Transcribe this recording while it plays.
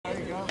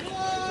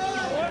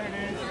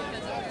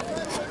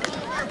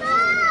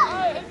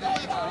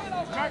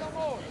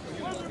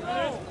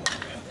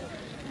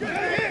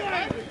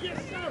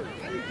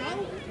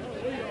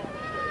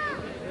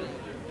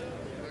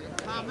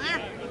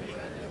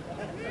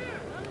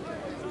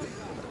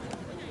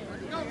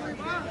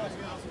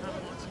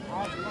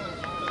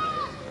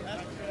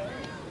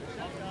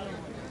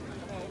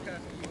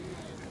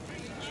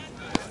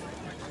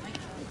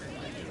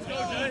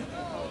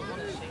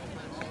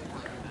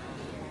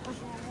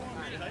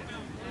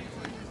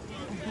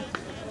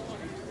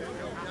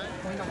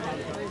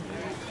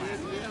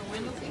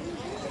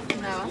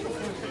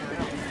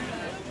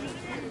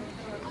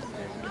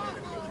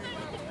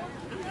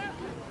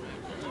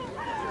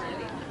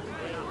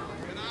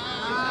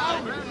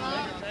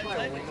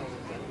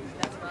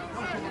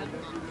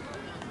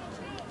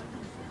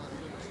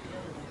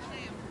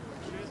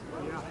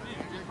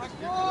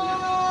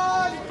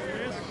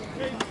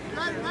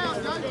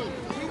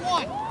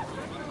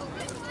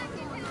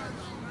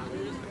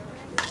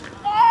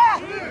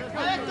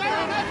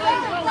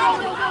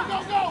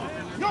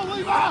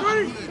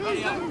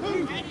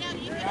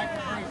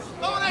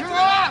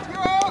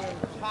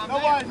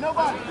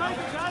Nobody.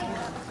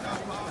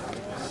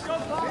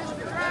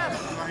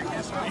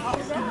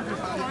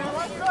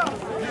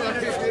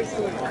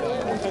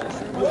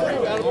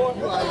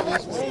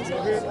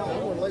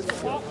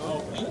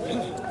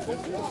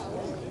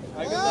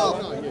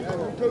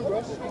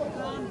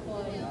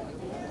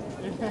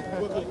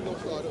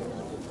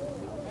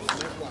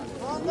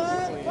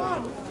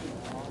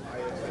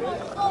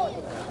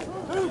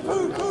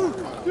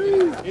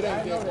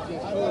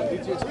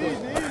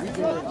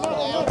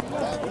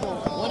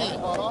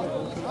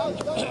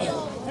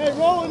 Hey,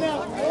 rolling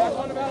out.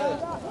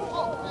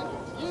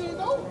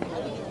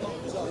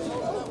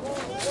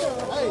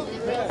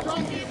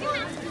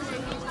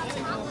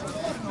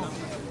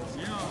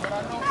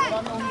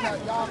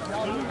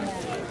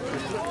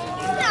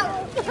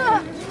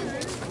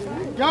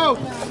 Go.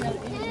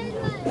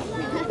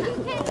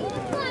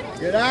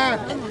 Get out.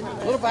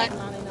 A little back.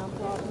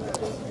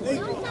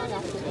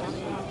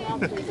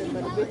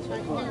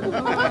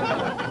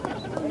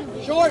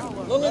 Short, a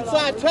little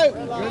inside too.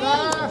 Good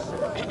eye.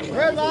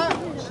 Red line.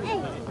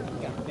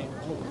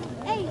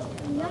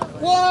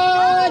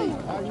 One.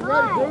 Are you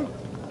ready, Drew?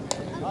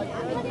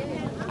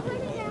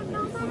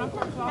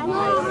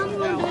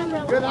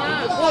 Good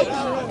eye.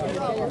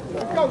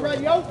 Let's go,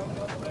 radio.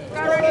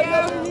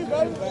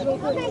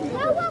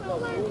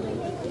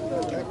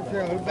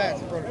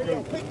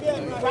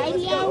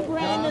 Radio,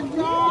 Brandon,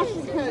 Josh,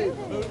 and Coop.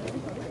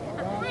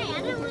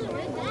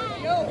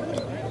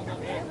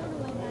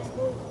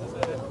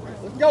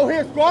 Let's go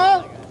here, squad.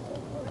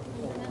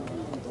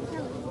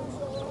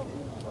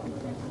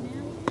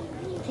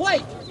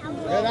 Plate.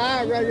 Good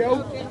eye, radio.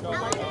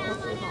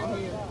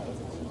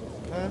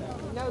 Huh?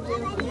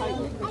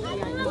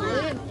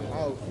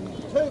 Oh,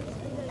 two.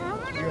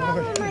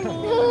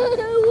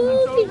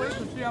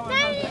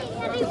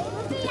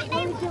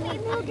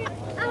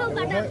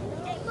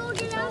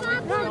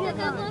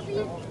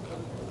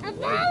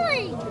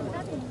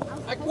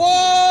 Like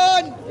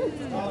one!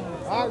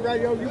 All right,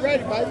 radio, you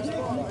ready, baby?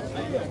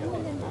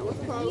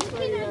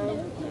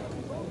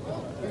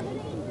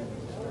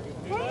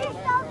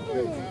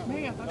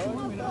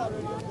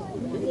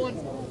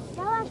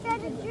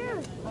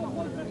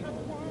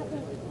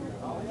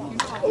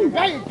 Ooh,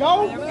 there you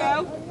go. There we go.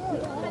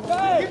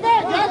 Get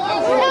back,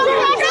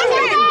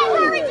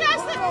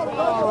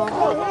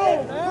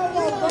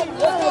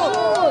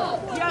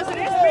 Yes, it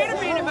has been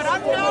a minute, but I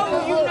know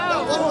you know.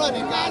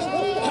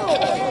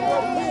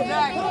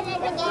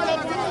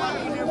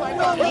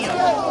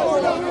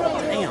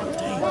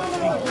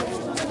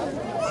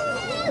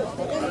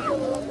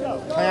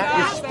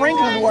 It's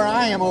sprinkling where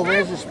I am over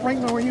there. Is it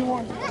sprinkling where you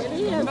are?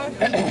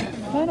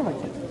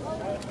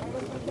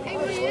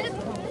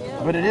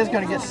 But it is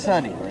going to get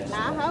sunny.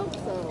 I hope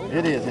so.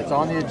 It is. It's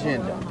on the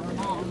agenda.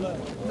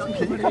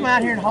 Can you come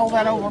out here and hold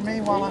that over me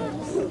while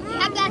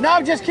I'm... No,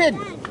 I'm just kidding.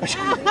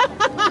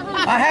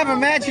 I have a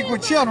magic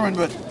with children,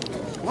 but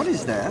what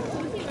is that?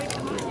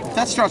 If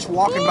that starts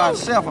walking by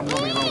itself, I'm going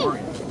to be a little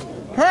worried.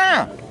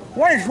 Huh?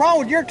 What is wrong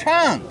with your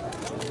tongue?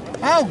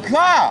 Oh,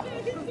 God.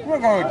 We're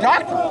going to a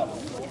doctor.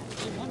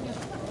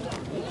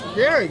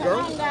 Scary,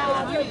 girl.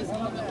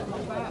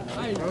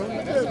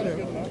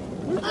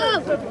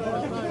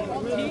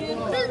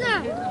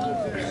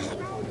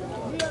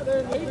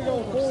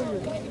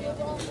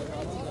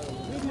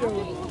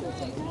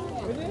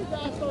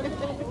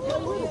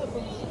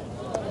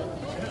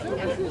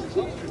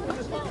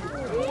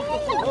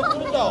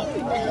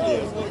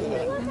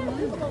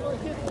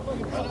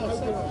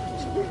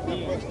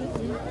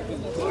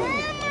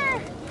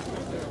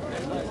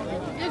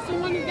 It's the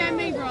one you got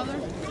me, brother.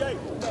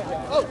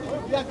 Oh,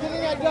 yeah, get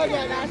in that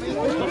dugout now.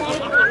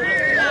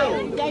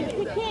 They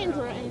picked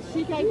Kendra, and she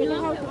gave me the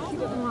hope that she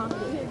didn't want to.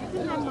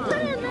 Put him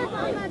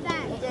on my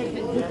back.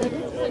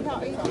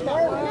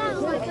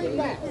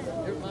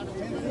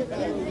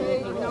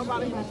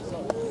 Nobody has to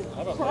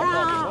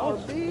cry or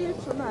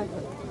bitch or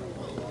nothing.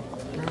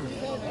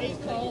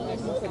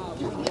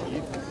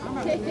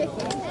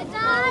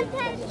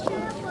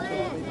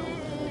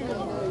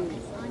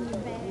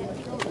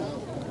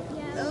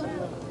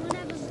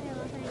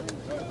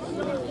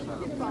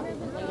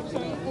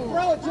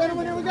 Throw it,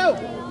 gentlemen, here we go.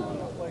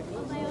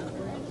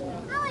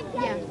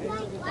 Yeah.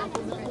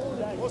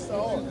 What's the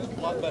order? A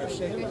lot better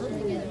shape.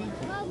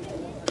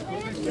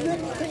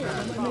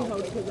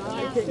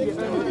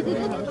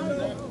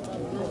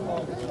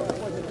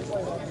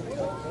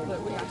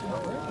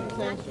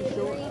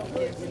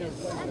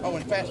 Oh,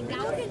 and fast speed.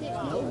 Yeah.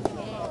 Oh,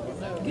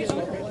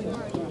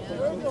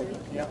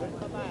 yeah.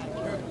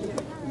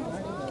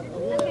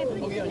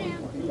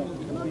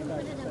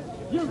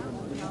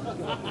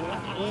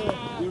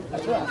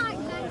 That's right.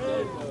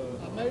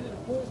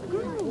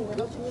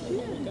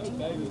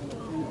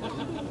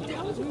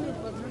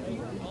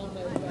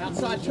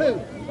 Outside two.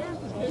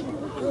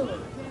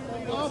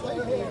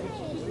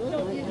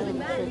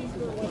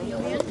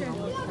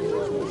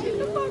 Get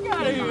the fuck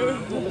out of here.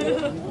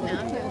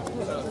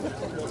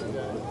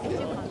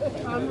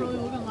 I'm really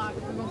looking like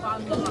we're gonna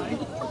find the line.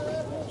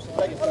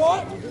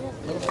 What?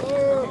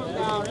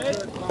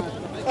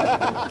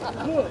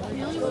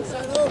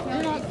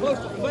 You're not close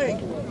to the plate.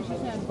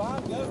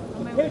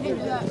 Buddy!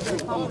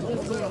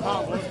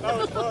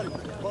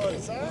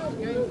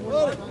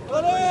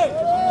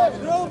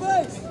 You're on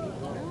base!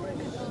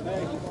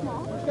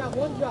 He's got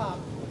one job.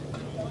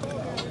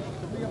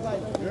 You're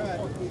right.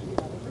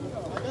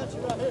 I got you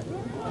right here.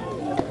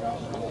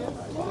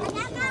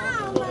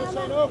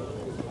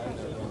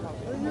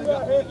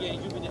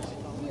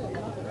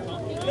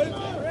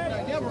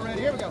 Yeah, we're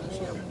ready. Here we go.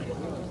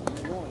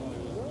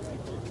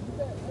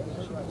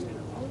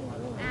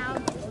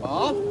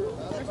 Ball.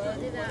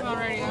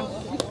 Alrighty.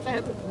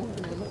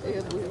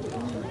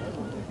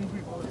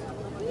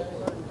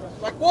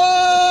 Like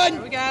one.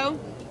 Here we go.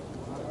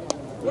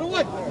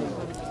 One.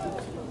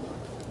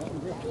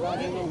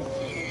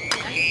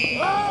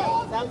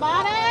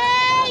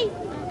 Somebody!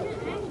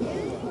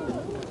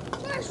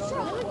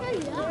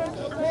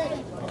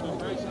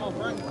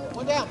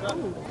 One down.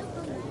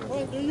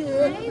 One, do you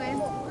here?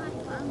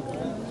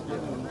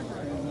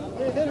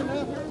 Hey, hit him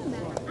now.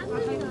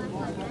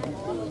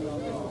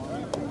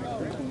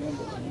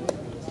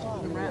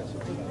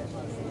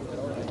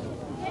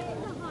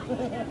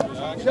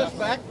 Just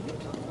back.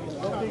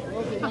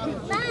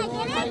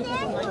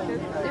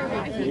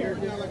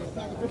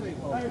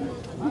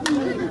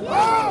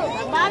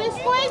 Somebody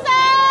squeeze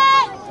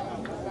it!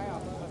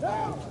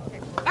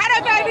 Got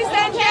it, baby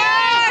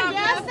sunshine!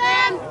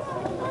 Justin!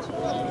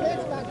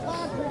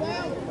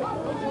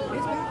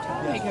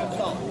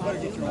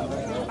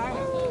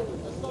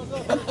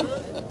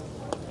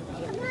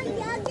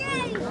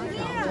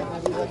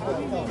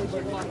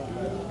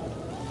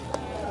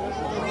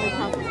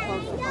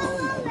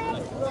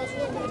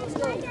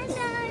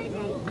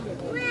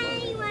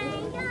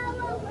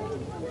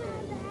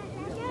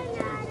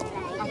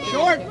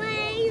 Short.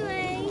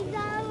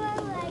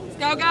 Let's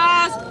go,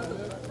 guys!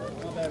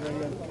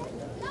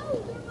 Go!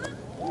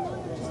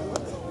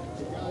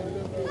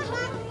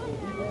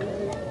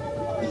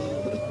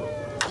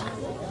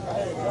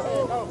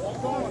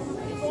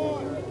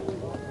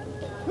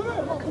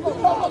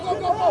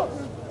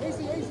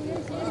 Easy.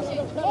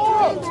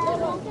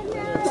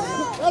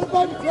 That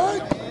baby,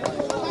 Drake!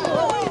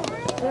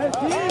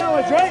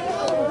 Drake!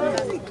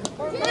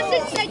 Let's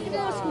just take the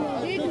ball school,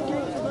 dude.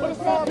 What's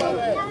wrong about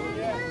that?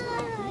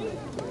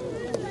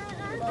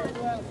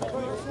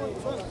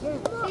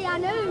 See, I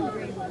know.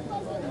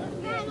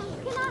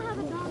 Can I have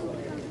a dog?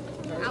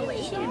 I'll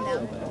eat him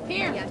though.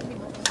 Here.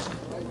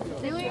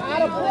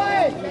 Out of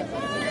play.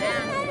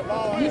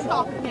 He's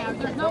talking now.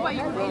 There's no way you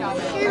can eat all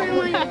that.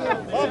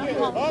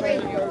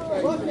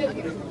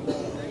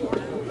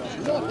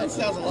 That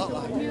sounds a lot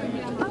like. You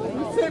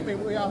sent me.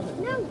 We all.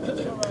 No,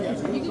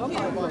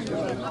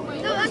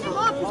 that's a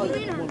lot for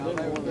dinner.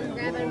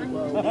 Grab it.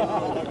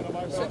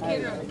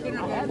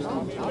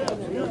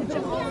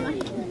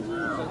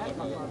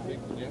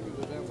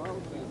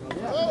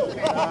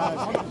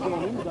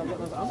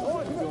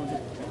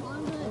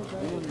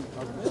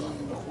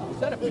 Is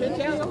that a pitch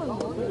out?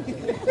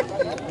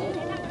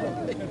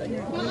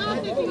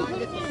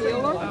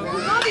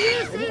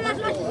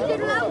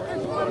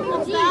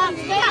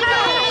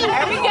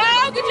 There we go.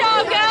 Good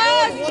job,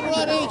 guys. One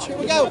run each. Here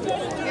we go.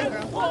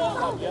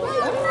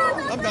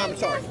 I'm done. I'm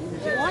sorry. 1-1.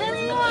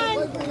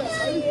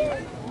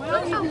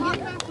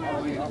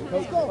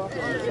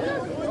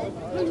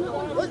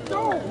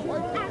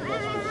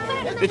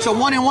 It's a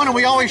 1-1, and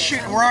we always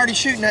shoot. We're already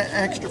shooting that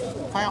extra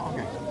foul.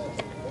 Okay.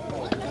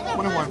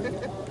 1-1.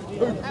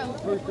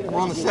 We're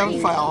on the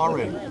 7th foul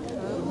already.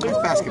 That's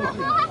basketball.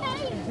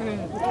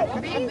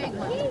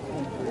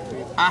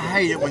 I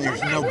hate it when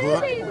there's no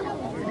book.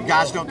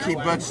 Guys don't keep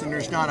books, and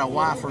there's not a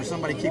wife or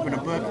somebody keeping a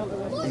book,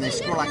 and they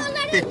score like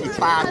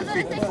 55 to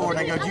 54, and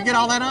they go, "Did you get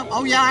all that up?"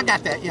 "Oh yeah, I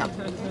got that." Yeah.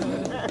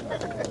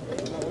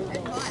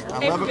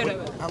 I love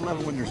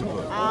it when there's a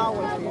book.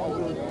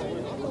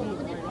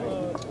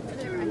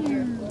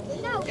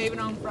 Even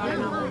on Friday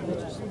night.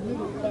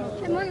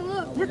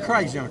 You're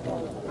crazy, aren't you?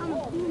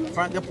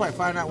 They'll play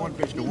Friday night 1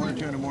 pitch to 1 or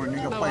 2 in the morning.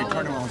 Then go play a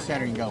tournament on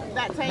Saturday and go.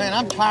 Man,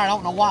 I'm tired. I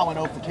don't know why I went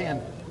 0 for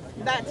 10.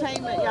 That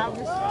team that y'all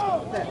just,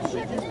 that she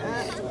just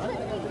asked, a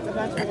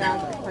bunch of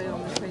guys that played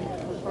on the team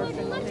for the first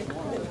thing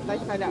they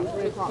played out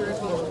 3 o'clock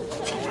this morning.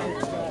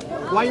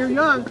 While you're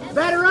young,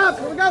 batter up.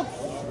 Here we go.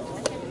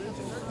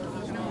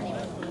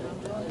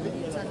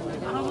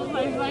 I don't know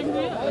if like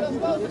that.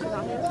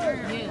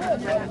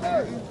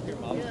 Yeah.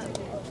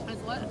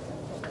 That's what?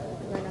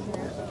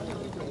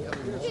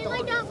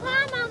 Kinley, don't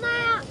climb on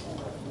that.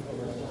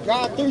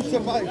 Drive through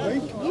somebody,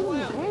 please.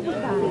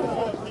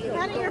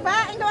 Honey, your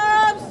batting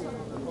gloves.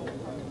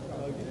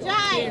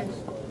 James.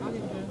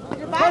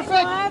 Your batting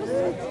gloves.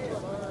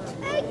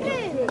 Hey,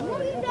 kid, what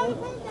are you doing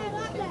put that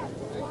like that?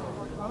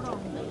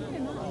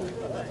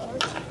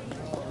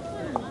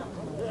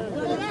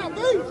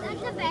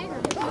 That's a banner.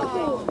 That's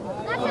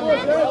a banner.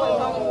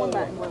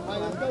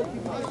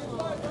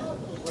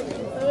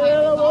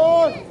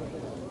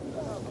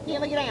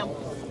 Kinley, get down.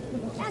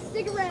 That's a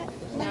cigarette.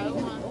 No.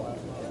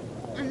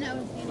 I know.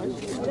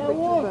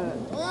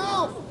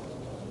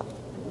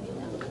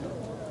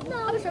 No,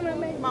 someone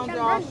made Come on,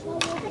 Josh.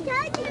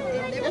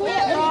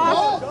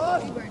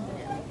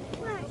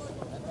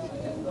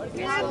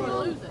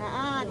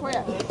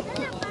 Quit.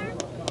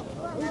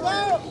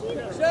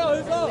 Michelle,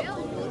 who's up?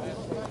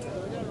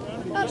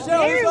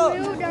 Michelle, who's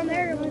up? Down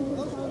there.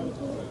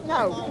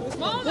 No.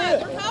 Mama, we're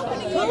talking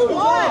to you.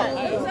 What?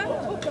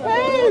 Who?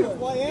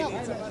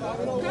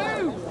 Who?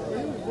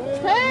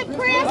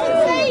 Chris and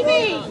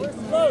Stevie.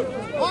 Who?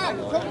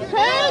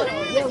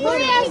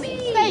 Chris and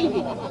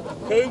Stevie.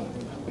 Who?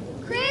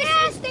 Chris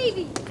and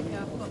Stevie.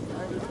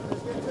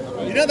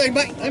 You know they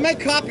make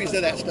copies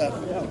of that stuff.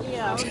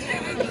 Yeah.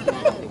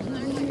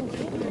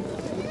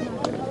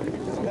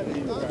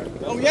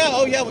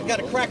 Oh yeah, we got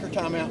a cracker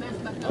timeout.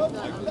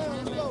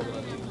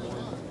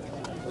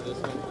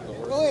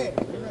 Go ahead.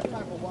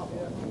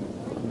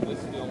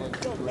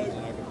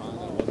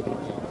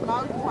 Mo,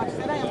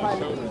 sit down,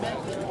 baby.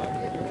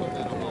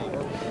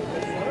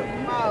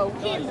 Mo,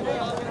 sit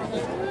down.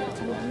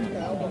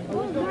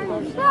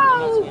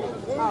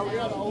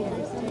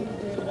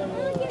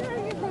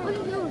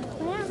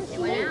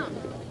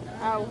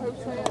 Oh, who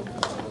said?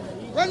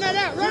 Run that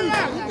out, run it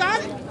out. You got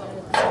it?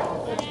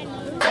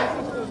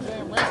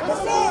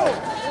 Let's go.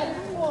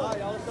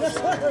 Yes,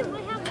 sir.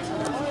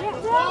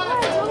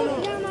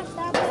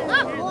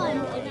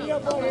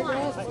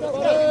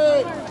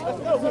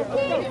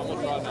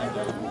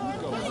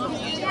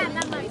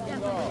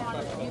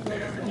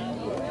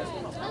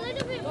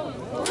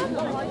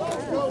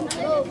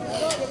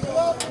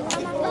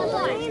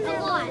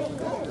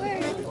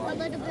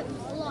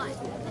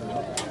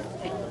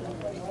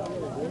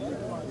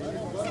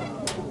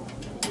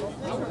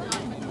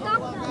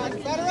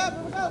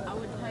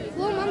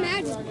 Well, my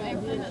magic.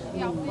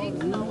 Yeah, I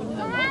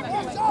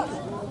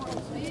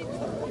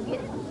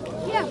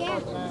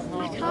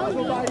told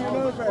you.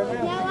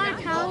 Yeah, I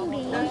told you.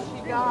 She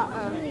got,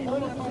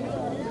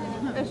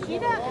 if she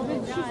doesn't,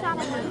 did she sign a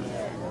lease?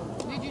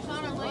 Did you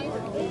sign a lease?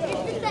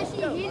 She said she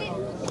hit it.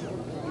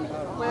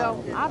 Well,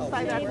 I'd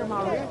say that to my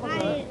real one.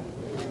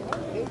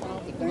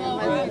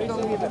 Unless she's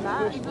going to give it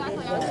back.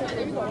 Exactly. I said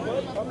everybody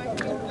wants to make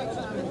her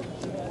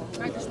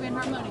make her spend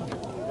her money.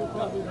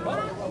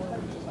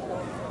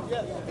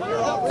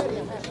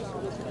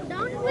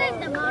 Don't whip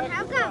them on.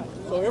 How come?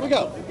 So here we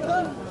go.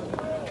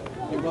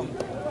 Here we go.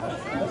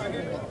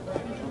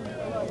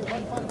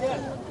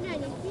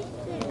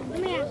 Let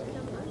me ask you.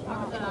 I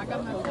got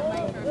to make sure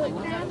everything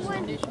was out of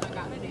condition. I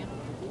got it in.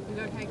 We're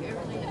going to take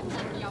everything that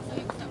y'all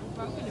think that was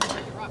broken and put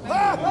it right back.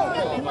 I'll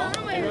take them.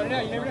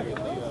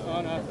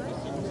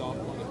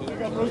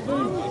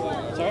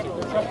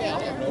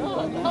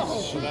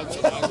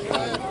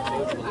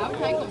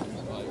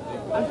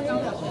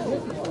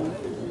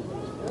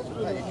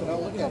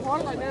 What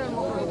am I doing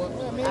more?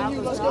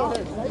 Let's go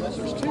there.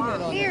 There's two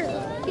men on there. Here,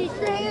 get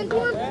your hands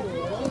one.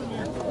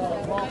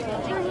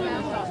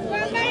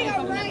 We're being a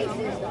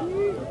racist.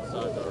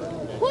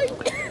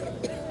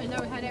 And they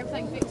had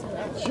everything fixed in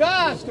there.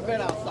 Just a bit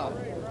outside.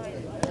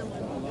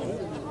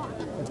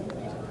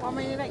 Well, I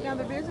mean, it ain't none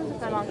of their business if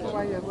they like the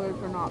way they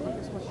look or not,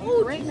 because when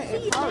she's renting it,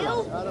 it's hers.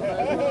 Oh,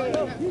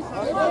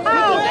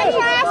 that's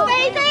right,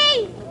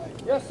 Stevie!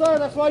 Yes, sir.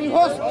 That's why you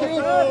hustle,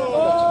 kid.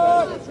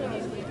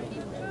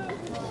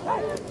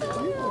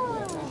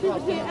 She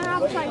was getting, and I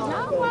was like, no, I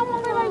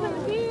won't be leaving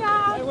the key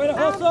out. Hey, way to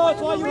hustle.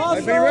 That's why you hustle.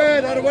 Hey, be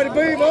red. That's the way to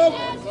be, Bob.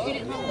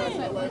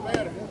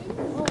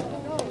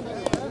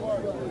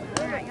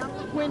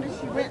 When does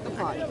she rent the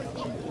place?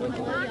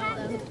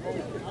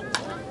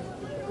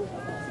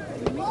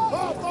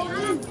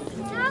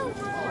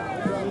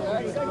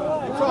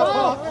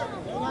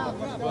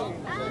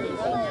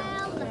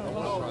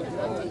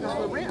 Because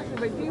the rent's a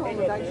big deal on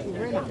the day she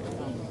rented it.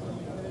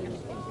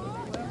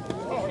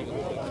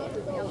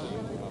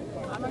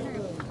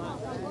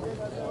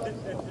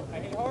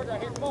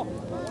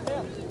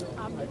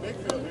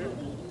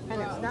 And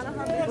it's none of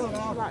her business if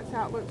she likes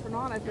how it looks or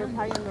not if they're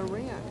paying their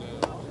rent.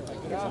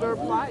 It's their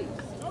place.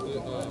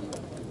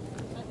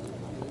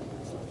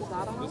 It's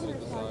not a hundred.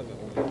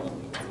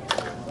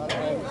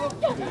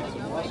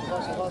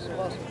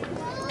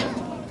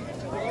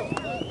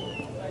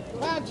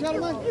 Hi,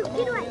 gentlemen. You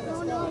get away.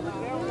 Oh, no.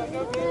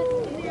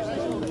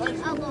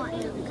 I want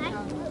it, okay?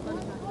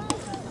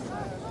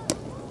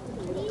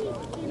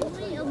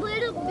 A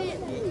little bit.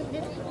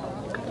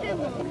 Two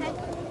more, okay?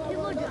 Two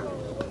more drops.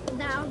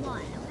 That I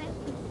want, okay?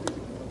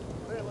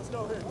 Let's go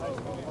here. I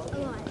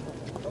want it.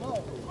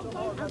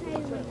 Okay.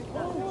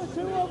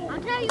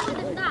 I'll tell you when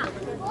to stop.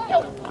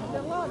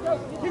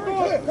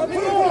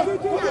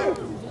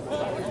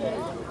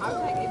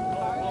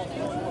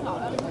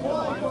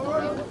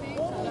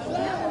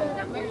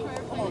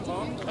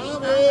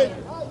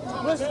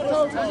 Listen,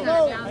 coach, let's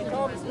go. Hey,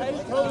 coach,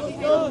 let's go.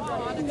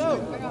 Let's go.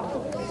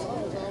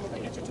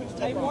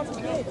 Hey, watch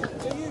the kid.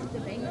 To you.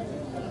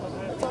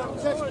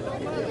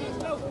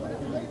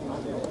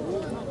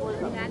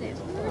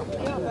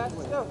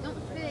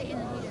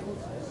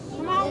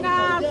 Come on,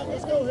 guys.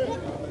 Let's go here.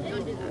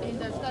 And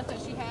the stuff that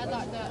she had,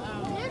 like the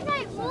There's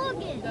like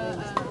Morgan.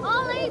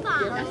 Oh,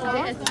 Levi. Hey,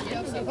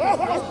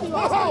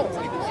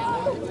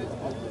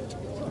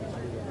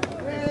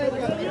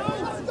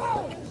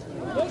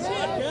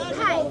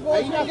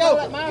 Hey, you go.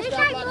 there's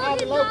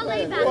like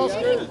Morgan. Oh,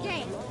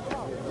 Levi.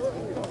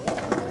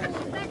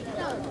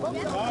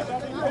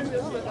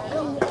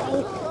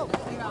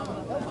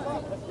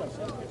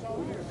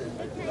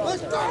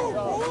 Let's go.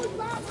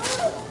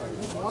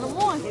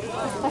 1-1.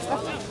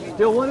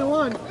 Still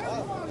 1-1.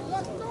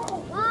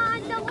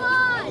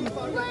 1-1.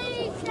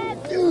 Please,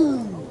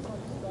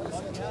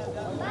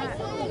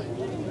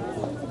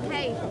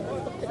 hey,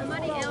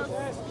 somebody else.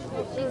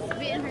 She's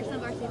spitting her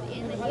sunglasses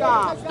in the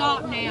head.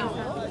 Stop now.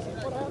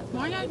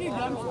 Why not do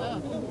dumb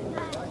stuff?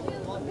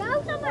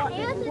 Go somebody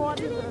else and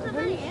do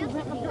somebody else.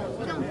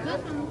 Don't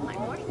cook them like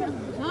wash them.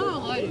 No,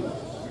 lady.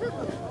 Cook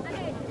them.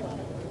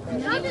 Go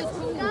to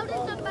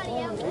somebody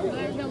else.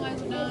 There's no way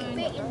we're done. And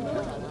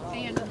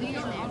then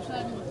all of a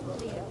sudden,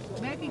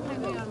 Becky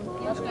came in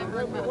yesterday and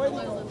brought my clothes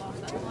and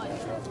lost that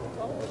place.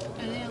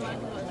 And then like,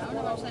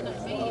 nobody said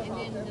nothing to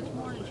me. And then this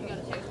morning she got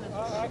a text message.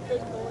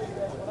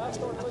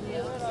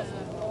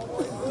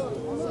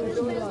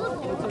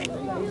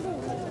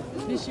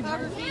 Did she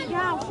murder me?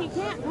 Yeah, she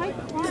can't take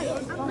the place.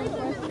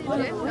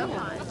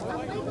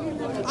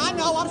 I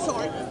know, I'm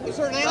sorry. Is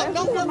there an out?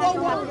 No. Go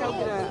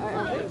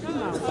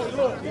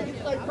get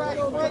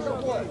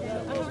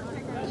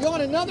You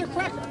want another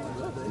cracker?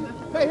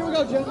 Hey, here we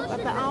go, Jim. but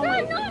the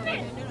only,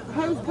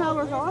 whose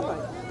colors are they?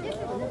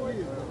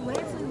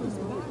 Leslie was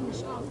back in the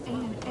shop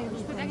and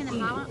everything. Back in the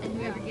house and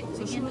whoever gets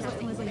to him,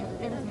 Leslie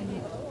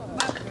everything.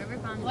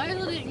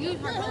 Leslie didn't use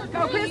her color.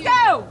 Go,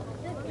 Pisco!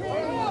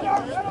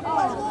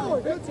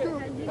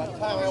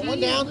 One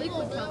down.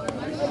 Liquid color. I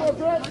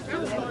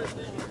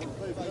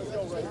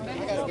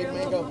gotta get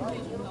mango.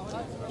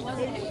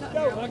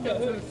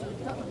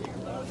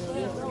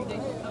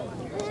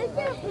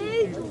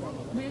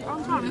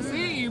 I'm trying to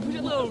see you. Put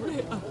a little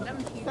red.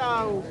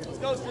 So,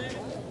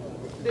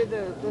 did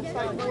the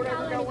state board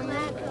ever go in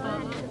there?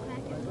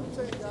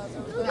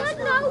 Look,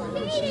 no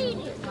feeding.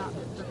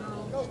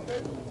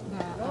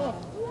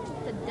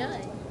 The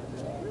dud.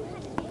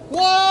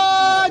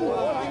 1!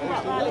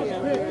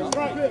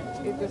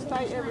 If the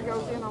state ever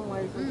goes in on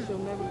Leslie, she'll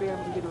never be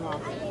able to get her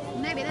off.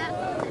 Maybe that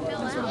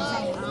fell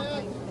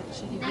out.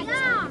 No.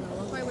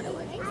 Where would it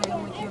look?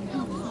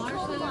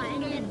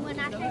 And then when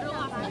I take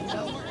off,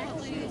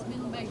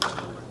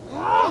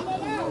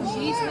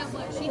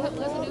 She helped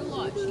Leslie do a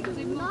lot. She was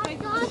even on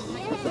paper.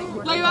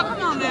 Levi,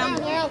 come on now.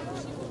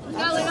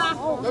 Go, Levi.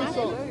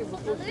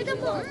 She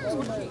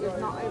is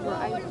not ever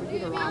able to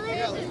get her off.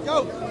 Go!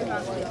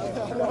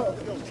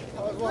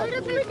 Put a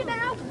piece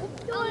out.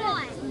 Go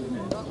on.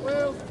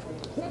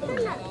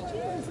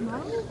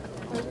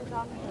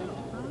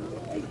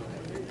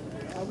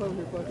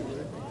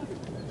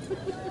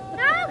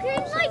 No,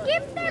 can you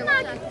give them a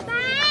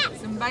bat?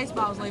 Some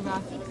baseballs, Levi.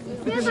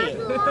 Give us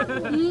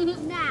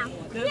one. Now.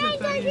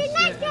 Change your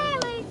next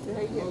Kelly. Did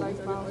he get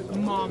baseballs?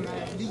 Mom,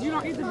 did you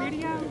not get the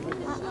video?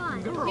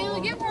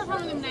 Kelly, get more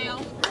from them now.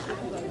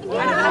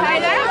 Hey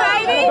there,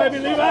 baby. Baby,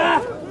 Levi.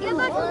 Give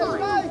us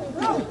one.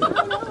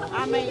 I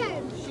mean,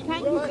 she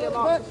can't give you a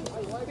lot.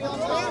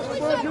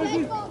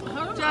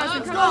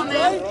 Justin, come on now. I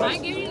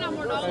ain't giving you no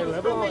more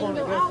dollars.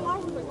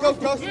 Go,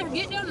 Justin.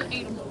 Get down and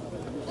eat them.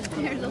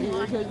 There's a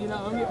one. Because, you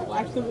know, I'm getting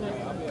waxed over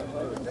there.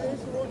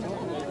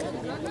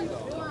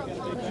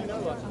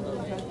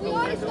 We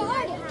already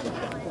started.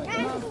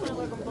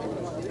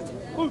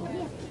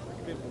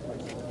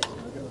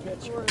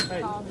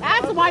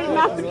 That's the way you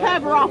knock the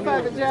cover off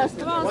of it, Justin.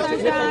 Come on,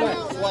 sunshine.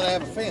 That's why they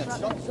have a fence.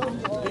 You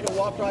can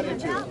walk right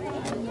into it.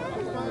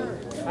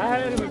 I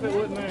had him if it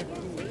wasn't there.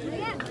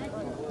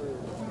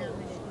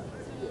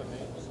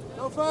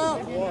 No foul.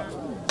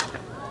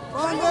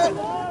 Find it.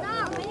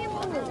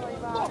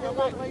 Go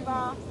back,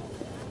 Levi.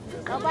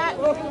 Go back.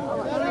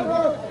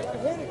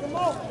 Hit it, come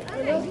on.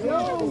 Let's go.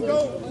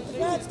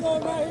 That's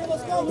going right here.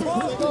 Let's go. Come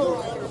on.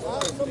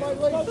 Somebody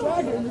let it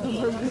drag it.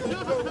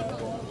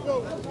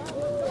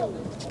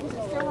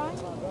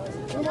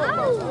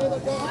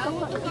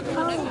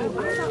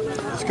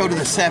 Let's go to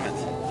the 7th.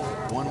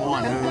 1-1. Ooh,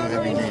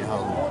 that'd be neat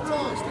home.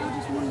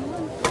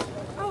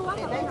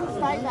 They don't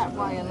stay that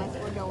way unless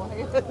we go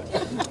ahead.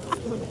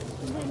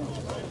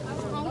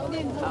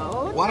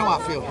 Why do I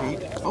feel heat?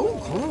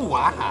 Oh,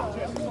 wow.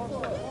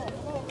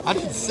 I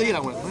didn't see it. I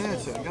went, man,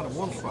 I got a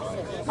warm spot.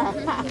 Got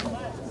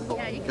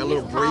a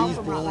little breeze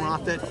blowing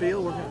off that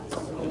field. We're gonna,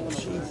 oh,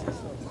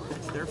 Jesus.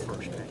 That's their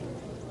first game.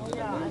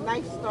 Yeah, and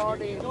they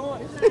started.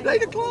 At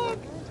 8 o'clock.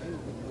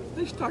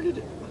 They started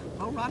at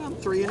All right, I'm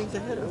 3 innings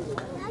ahead of him.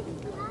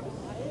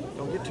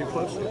 Don't get too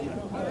close to it.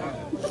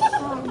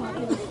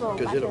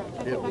 Because it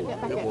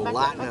will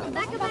lighten up.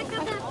 Back up.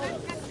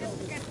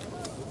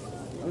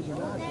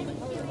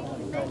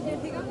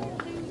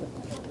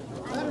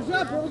 Ladder's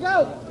up, here we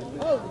go.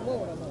 Oh,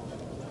 Lord.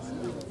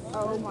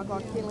 Oh my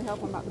God, can we help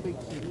him about the big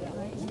kid?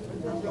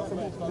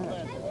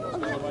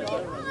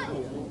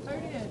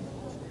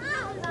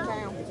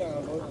 Down.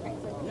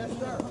 Yes,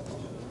 sir.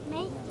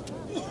 Mate.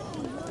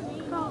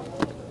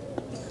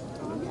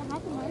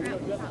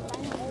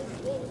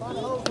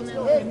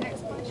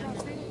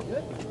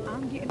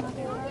 I'm getting out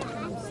there.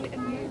 I'm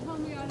sitting here.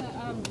 Come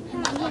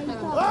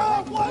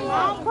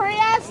on,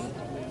 Chris!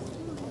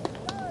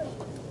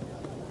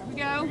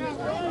 Here we go.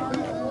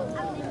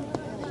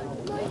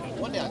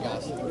 One down,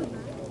 guys.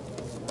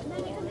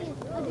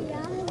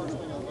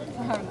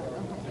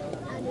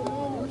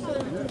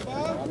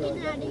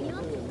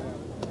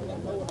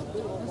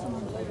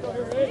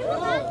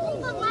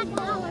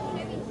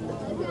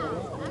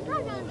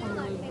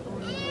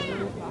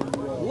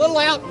 A little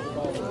out.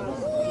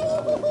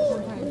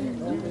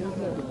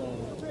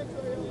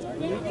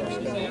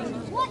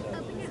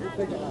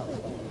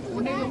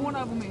 Well, neither one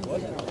of them is.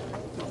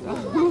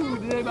 Ooh,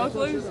 did they both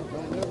lose? I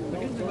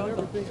guess they both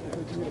lose.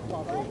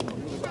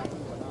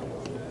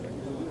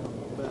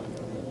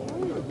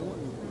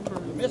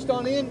 Missed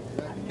on in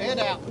and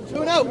out.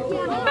 2-0.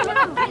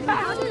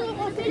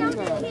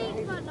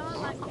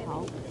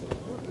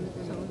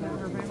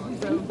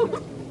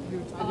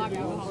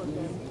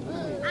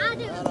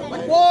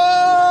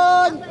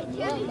 One.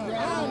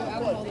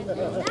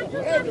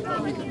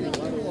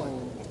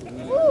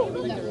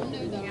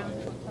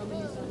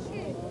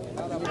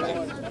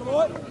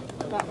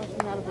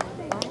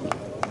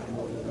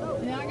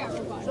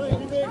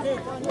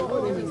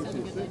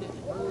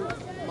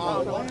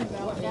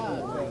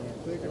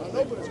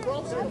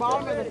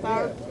 Bottom of the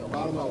third.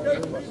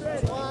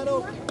 Wide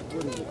open.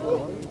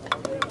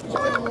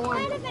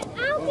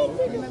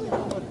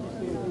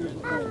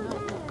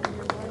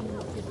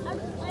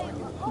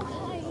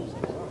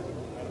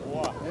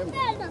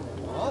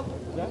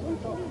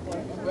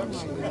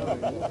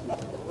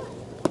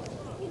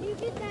 Can you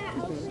get that?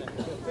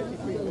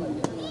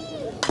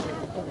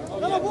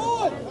 Come on,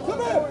 boy!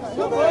 Come here!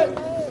 Come here!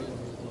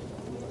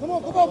 Come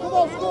on,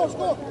 score!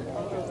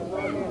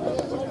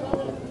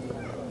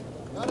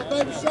 Got it,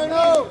 baby,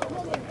 Shano!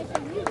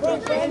 Run,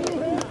 Shane!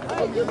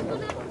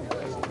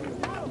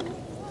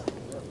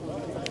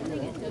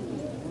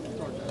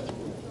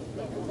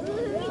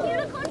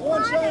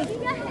 One, Shane!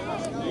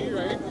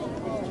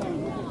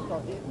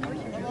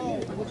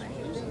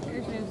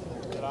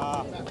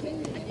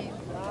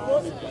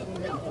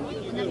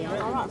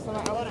 Alright, so I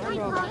want to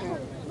go back here.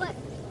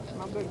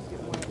 My boots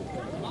getting wet.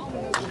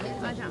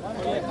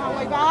 Come on,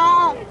 way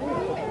back!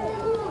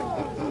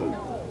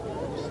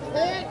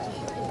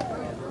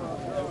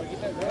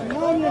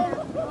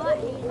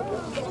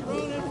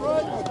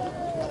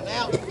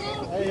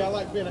 Hey, I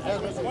like being a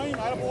hazard. Wayne,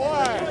 out of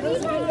wide.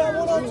 Let's go.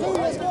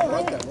 Let's go.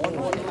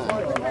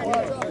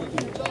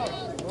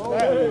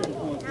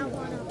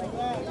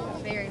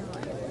 Very hard.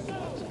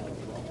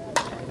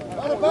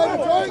 Got it, baby,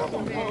 Drake.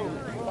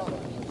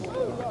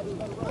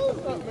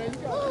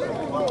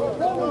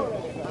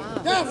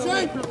 Down,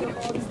 Shane.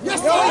 Yes,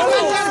 sir.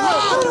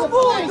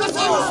 That's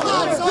how you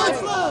stop, son.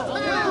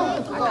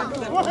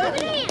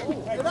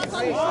 That's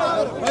how you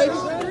stop, baby.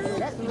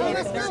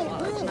 Let's go.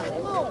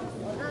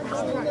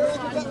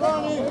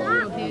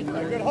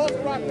 Good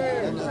hustle right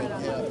there.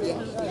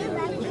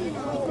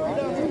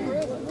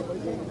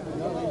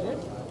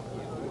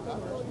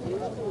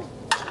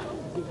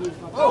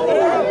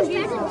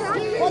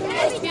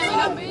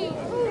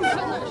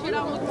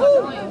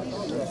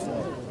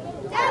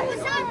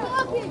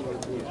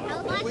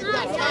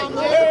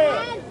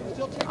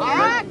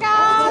 Alright,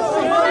 guys.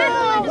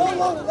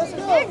 Let's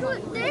go.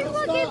 This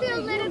will give you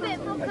a little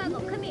bit more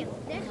cover. Come here.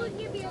 This will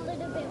give you a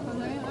little bit more.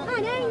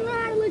 Oh, that ain't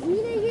right. Listen,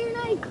 you didn't hear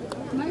nothing.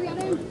 Maybe I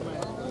do.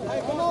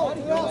 Hey, come on.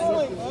 Do that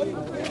swing, buddy.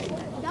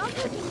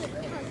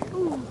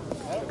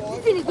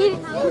 He's gonna get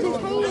it with his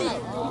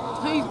hand.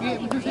 He's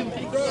getting it.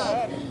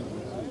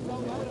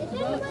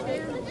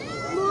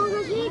 Mom, I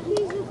can't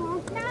use the car.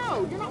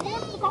 No, you're not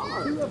going to the car. I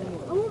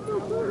want my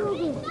food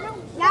open.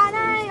 Yeah,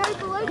 no,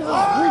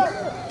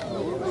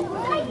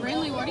 open.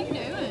 Really, what are you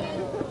doing?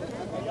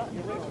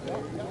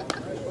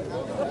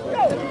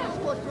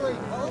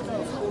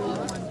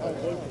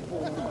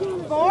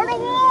 4-1.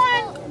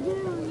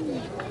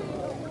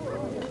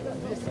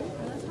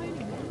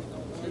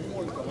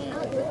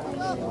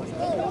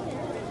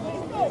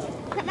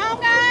 Come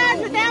on, guys,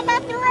 we're down by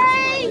 3.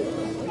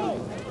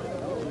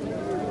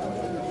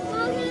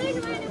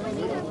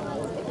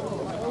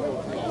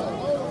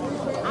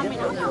 I mean,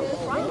 I'm not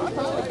right. I'm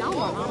totally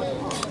gone.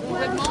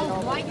 Good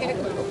mom, like it.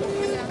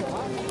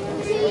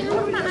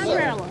 Where's my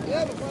umbrella?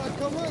 Yeah, before I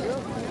come in.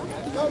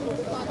 I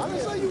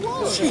didn't say you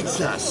won.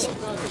 Jesus.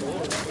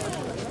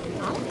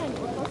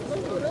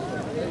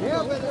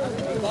 Yeah, but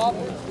Bob.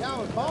 Yeah,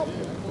 with Bob.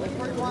 That's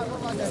pretty white.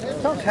 Look like a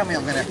head. Don't tell me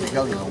I'm going to have to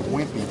go to the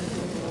wimpy.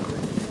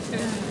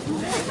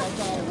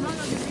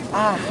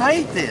 I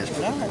hate this,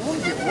 but I don't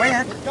want to get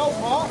wet.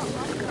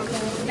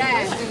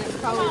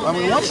 I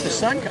mean, once the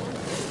sun comes.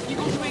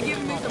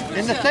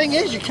 And the thing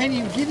is, you can't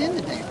even get in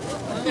the damn.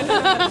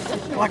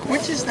 Like,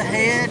 which is the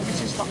head,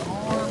 which is the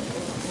arm?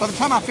 By the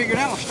time I figure it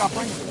out, I'll stop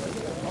raining.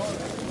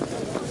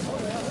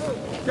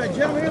 Okay,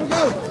 gentlemen, here we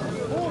go.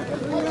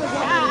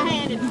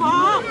 Handed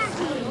pop.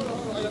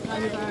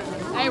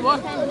 Hey,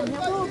 what?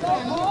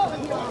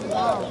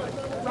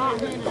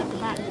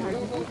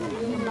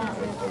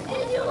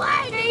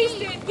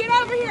 Easton, get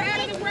over here out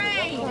of the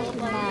rain.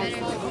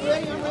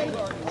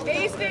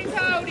 Easton,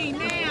 Cody,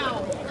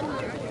 now.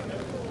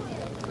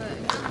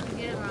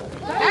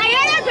 Hey,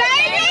 get it,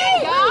 baby!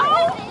 Go!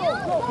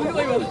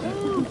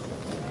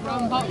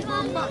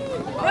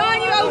 Run,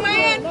 you old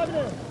man!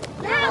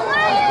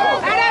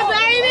 Hey,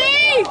 baby!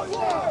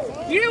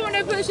 You didn't want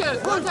to push up.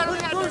 One time we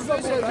had to push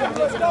up.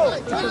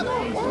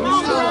 Come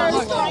on,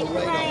 girls, swing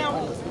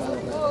around.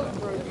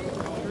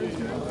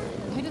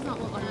 He does not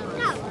look like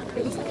that.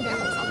 It looks like a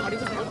Dallas. I thought he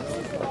was Dallas.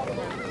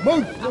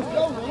 Move!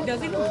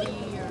 Does he look?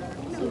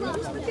 All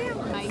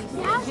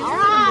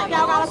right,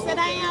 y'all gotta sit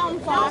down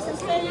so I can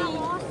see.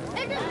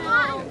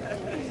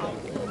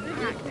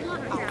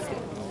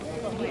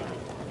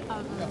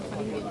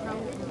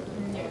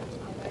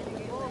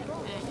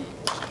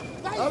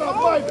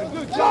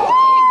 Good job.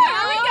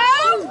 There we go!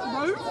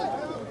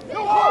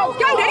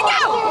 Go, Daddy,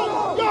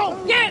 go!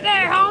 Get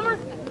there, Homer!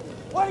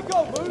 Way to go,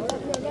 Bruce.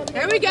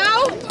 There we go!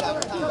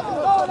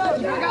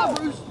 Here we go,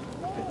 Bruce.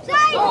 Go!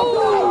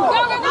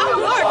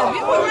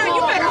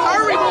 You better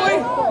hurry, boy!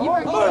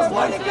 Bruce,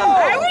 way to go.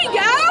 There we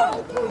go!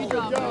 Good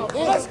job,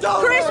 man. Let's go.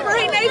 Christopher,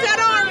 he needs that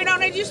arm. We don't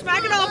need you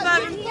smacking off of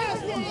him.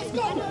 Let's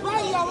go.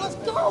 Radio, let's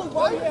go,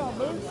 boy.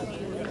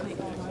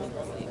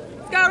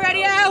 Let's go,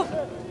 radio!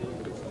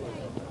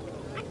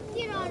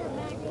 Get on it,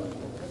 back.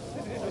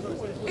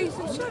 He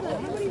said, shut up.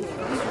 What are you doing?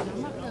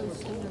 I'm not going to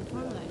stand in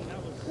front of that.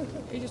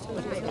 He just told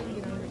you to get on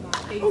your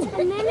bike. There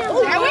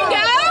we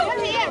go!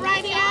 Hit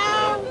radio!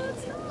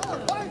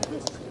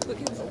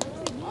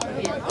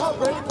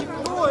 Ready, keep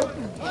it going.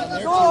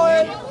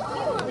 Going.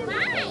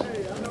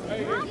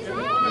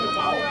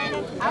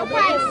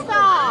 Okay,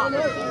 stop.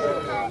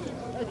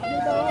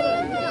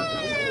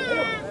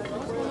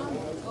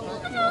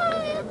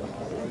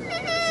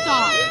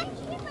 Stop.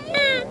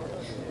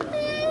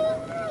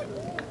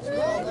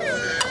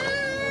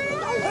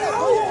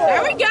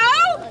 There we go!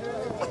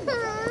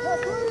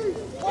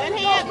 Good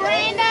hit,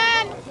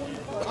 Brandon!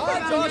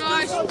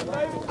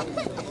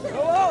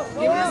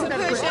 Give us a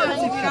push-ups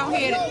if you don't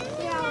hit it.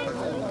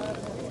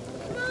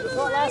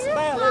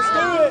 Let's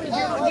do it.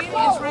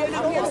 It's right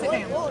up here. Sit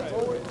down.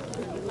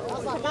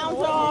 Come on,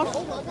 Josh.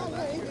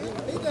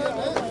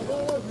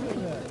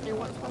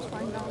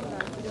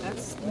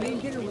 That's me and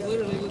Peter was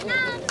literally looking at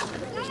it.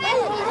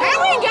 There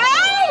we go!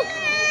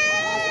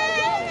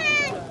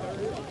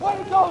 Way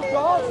to go,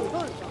 Josh.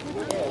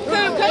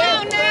 Coop, come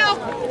on now.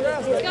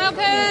 Let's go,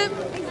 Coop.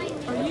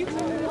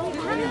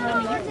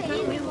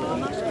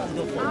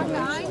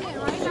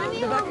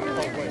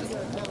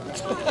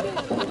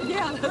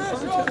 Yeah,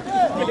 that's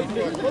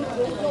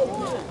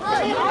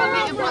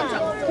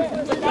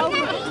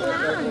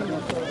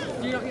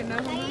you don't get no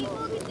one?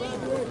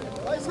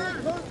 Let's hit,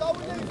 Bruce. All we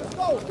need.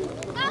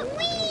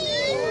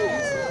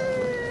 Let's go.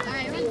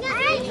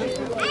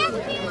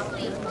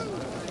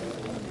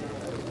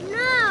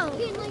 No.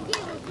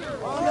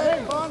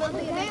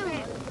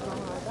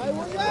 Hey,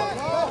 where you at?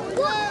 Where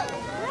you at?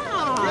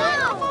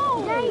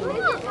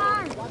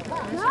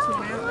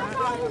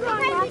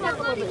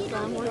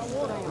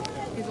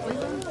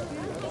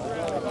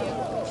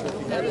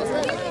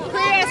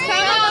 Chris,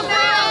 come on,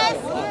 Chris!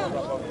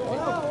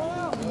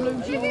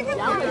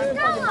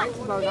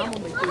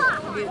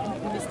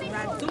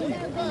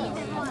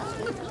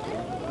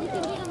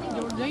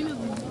 Georgina's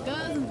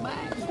cousin's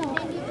back.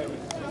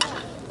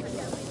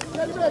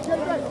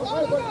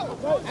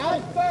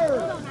 Out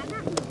third.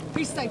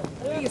 He's safe.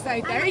 He is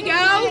safe. There you go.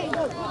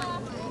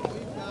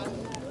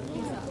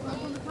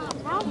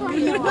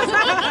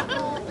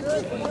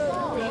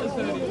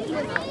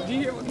 Did you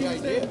hear what he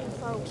said?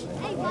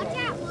 Hey, watch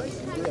out.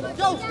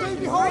 Go,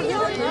 Stevie, hard hit it.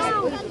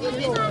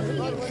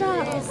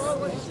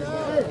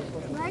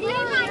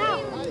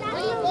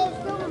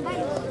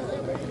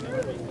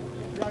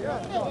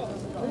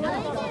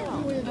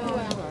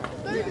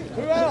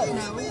 Who else?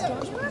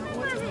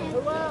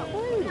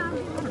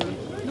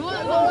 No,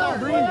 no,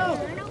 Brandon.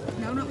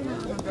 No.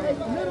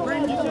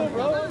 Brandon.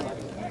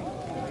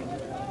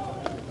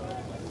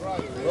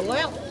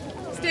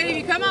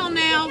 Steve, come on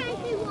now.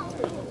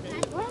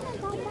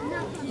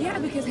 Yeah,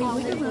 because he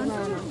went to run.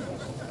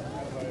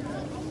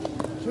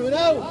 2-0.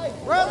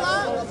 Red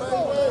line.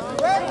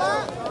 Red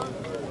line.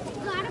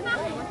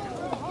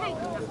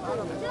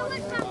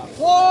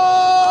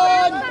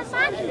 1.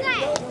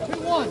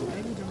 2-1.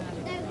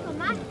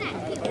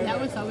 That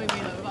was so big.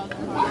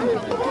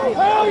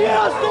 Hell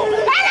yeah,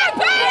 Stevie! Hey,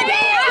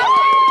 baby!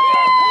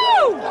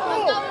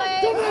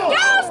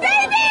 Go,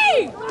 Stevie!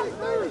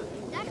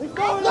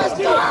 Let's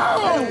go!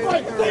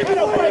 Stevie,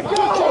 no break. Go!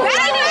 There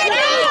you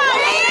go!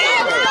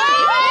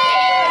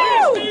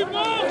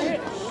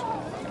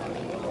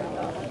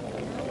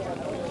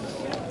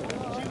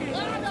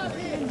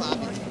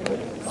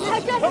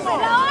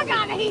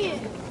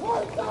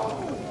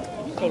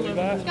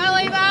 Let's go,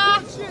 Levi.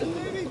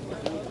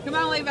 Come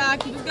on, Levi.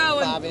 Keep it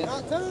going.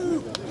 Got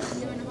two.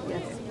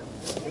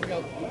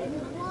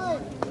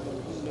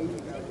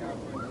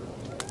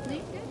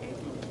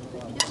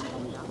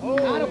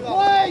 Out of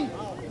play.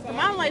 Come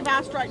on,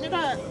 Levi, straighten it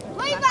up.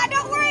 Levi,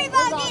 don't worry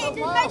about it.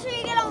 Just make sure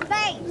you get on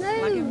base.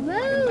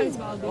 Move.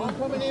 I'm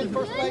coming in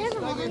first base.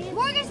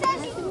 Morgan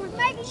says she's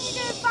making you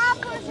do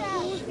 5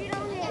 push-ups if you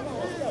don't hit.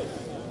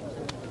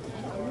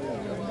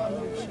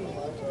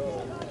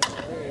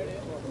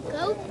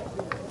 Go.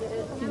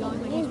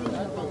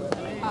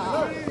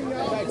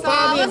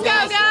 Let's go,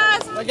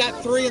 guys. They got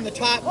 3 in the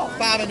top,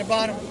 5 in the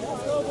bottom.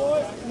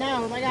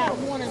 No, they got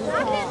 1 in the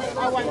top.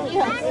 Oh, wait,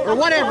 yeah. Or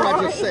whatever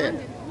I just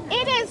said.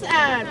 It is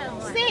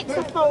 6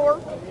 to 4.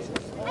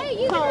 Hey,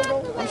 you can have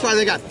the I'm sorry,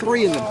 they got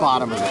 3 in the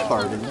bottom of the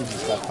third, and you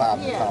just got 5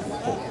 in the top of the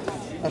fourth.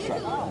 That's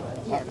right.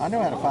 I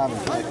know how to 5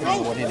 and 3. I don't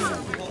know what any of them.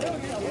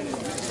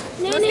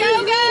 Let's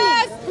go,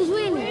 guys. Who's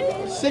winning?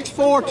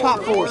 6-4,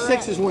 top 4.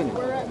 6 is winning.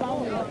 We're at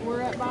ball.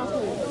 We're at ball 2.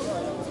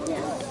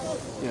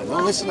 Yeah,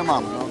 don't listen to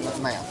mama. Don't let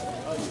math.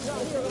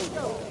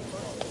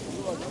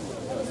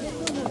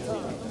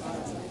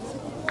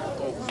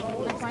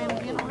 They're playing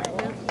again on that.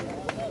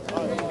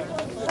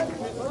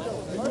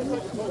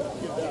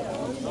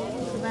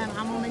 Then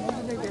I'm gonna need you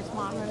to do this,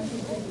 Mom.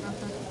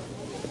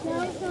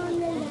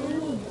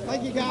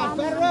 Thank you, guys.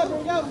 Batter up. Here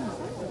we go.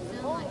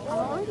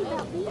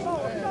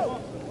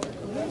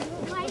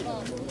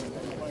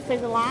 See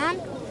the line?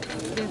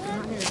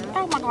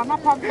 Oh my God, my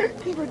problem.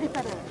 People get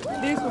that up.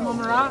 This one,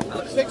 Mama, right?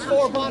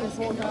 6-4 bottom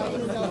for guys. Here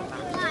we go.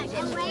 I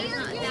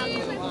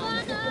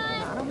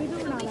don't be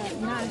doing all that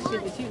nice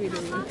shit that you be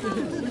doing.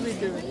 You be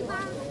doing.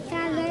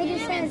 God, they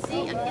just said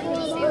See, I can't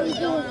see what's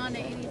going on at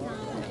any time.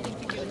 I think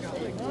you're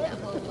going to that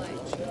whole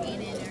like in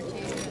there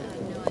too.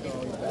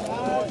 I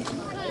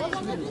have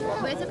no idea.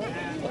 But it's okay.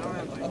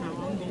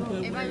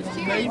 Everybody was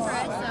cheering for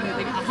us,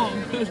 so.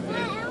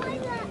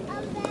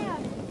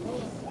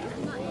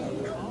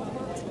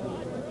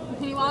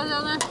 Any walls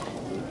down there?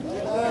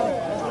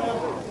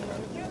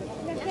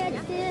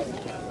 catch this.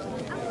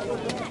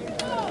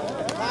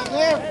 Back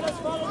there.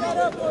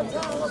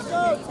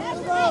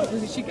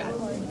 She got it.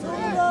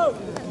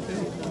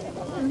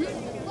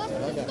 What's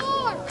the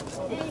score?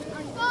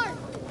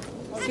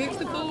 6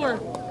 to 4.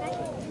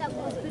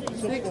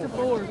 6 to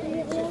 4.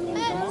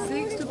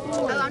 6 to 4.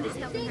 Oh, I'm just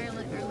helping her,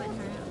 letting her out.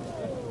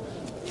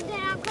 Then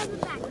I'll come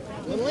back.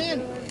 Little in.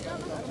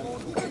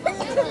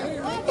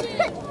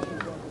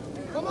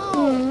 Come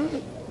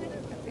on.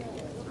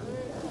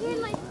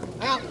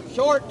 Out.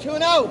 Short. 2-0.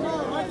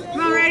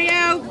 Come on,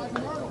 radio.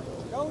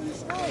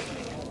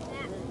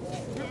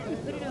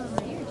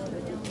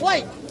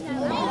 Wait.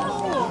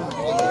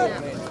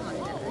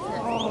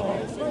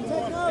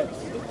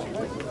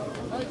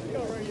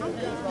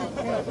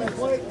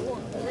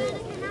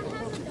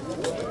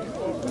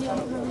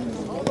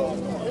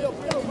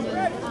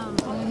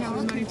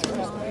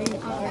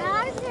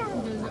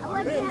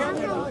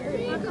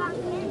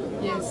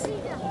 Yes.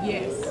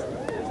 Yes.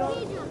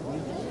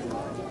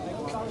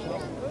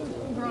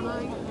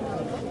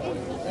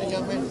 Hey,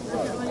 young man.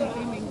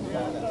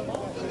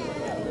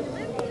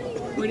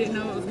 We didn't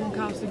know it was going to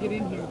cost to get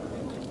in here.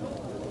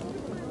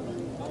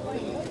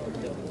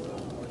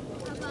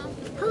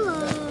 Hello.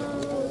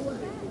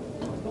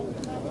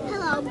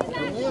 Hello.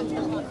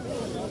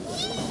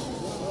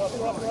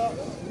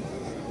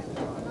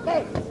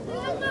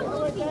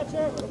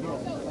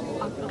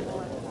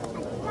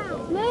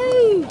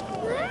 Move.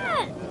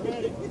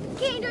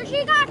 Kinder, she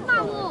got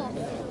my wolf.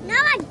 No,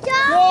 I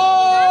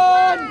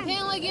don't.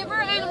 Henley, give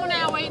her an animal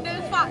now. We ain't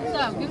doing spot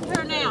stuff. Give it to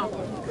her now.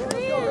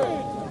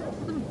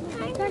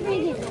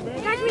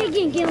 Catch me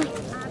again, Gilly.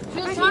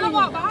 She was trying to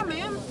walk by,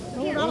 man. I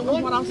don't know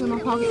what else in my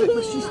pocket,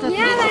 but she stuck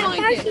Yeah, that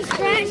first she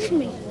scratched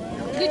me.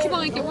 Get your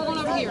blanket. We're going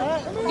over here.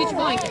 Get your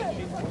blanket.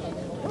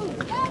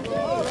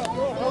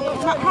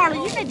 Harley,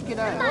 you need to get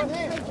up.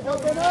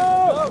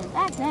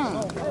 That's done.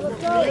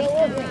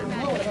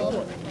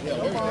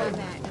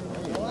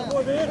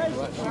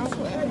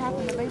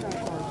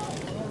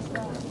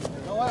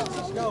 Go out.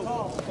 Let's go.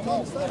 Come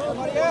on.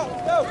 Everybody out.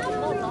 Let's go.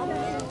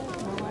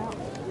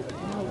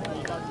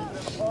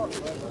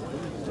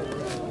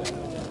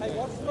 Hey,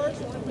 what's the first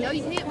one? No,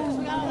 you can't.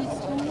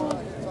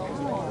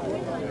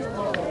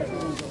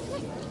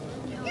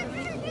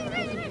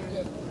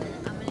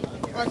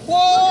 Right,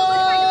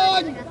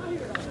 1.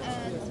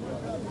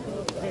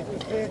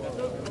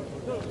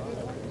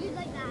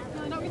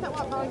 No, don't get that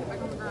white ball and get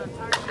back on the ground.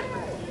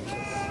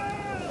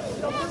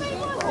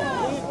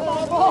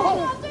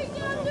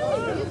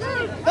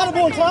 Got a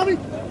boy, Tommy.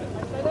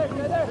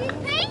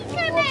 Thanks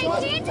for me,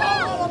 Tito.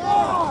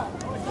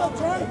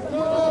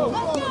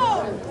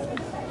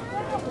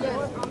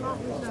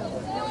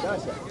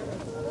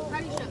 How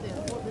do you shut this?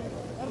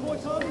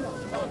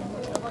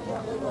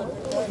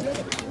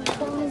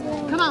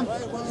 Come on.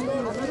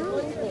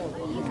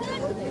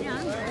 Yeah,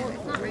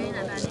 it's not raining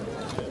that bad.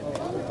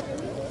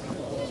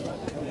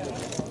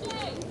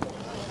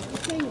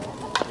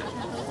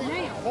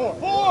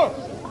 Four.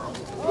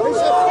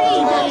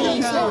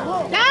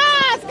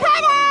 Guys,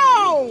 come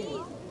on!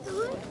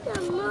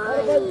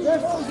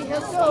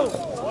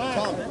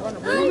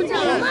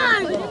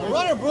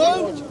 her,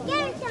 Blue.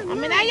 I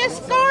mean, they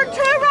just scored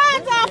 2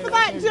 runs off of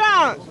that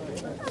junk.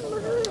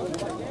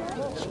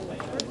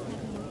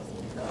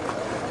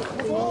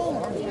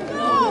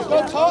 Let's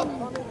go, Top.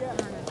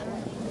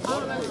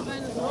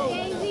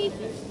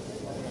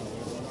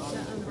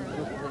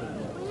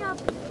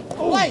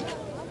 Wait!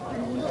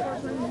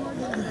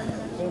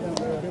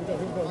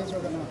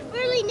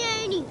 Really,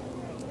 Nanny.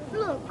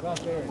 Look.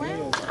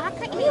 Well, I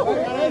can't hear Go,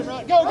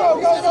 go,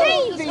 go, go.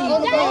 Stevie, dang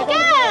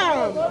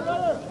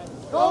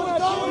Go,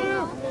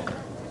 Dalton.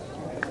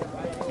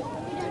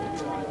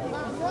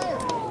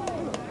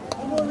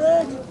 Come on,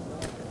 Rick.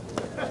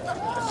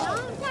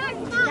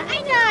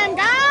 Hang on,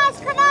 guys,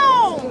 come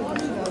on.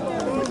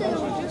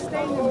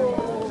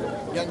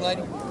 Young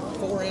lady,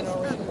 4 in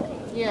already.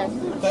 Yes.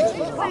 Thanks.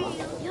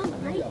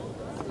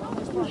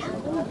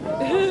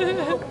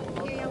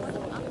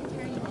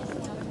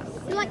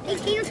 You're like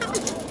 18 or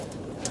something?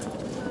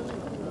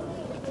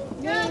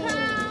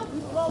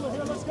 Keep rolling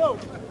here. Let's go.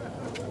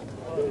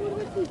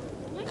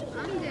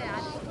 I'm good. I just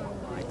want to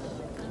watch. I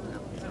don't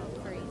know. It's all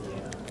crazy.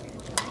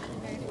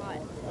 Very hot.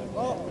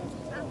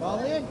 Ball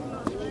in. I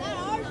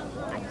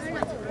just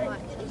want to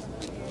watch.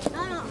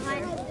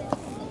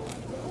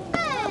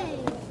 Hey!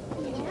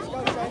 Let's go,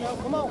 Shane.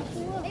 Come on.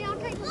 Hey, I'll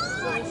take the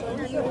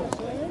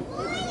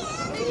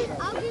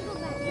I'll give them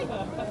back.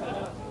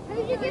 How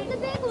did you get the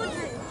big one?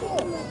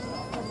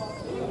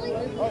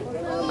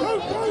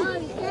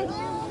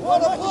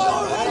 What a play!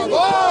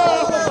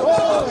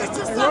 It's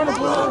just run a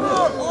play. Run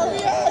on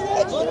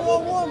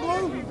 1,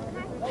 Blue.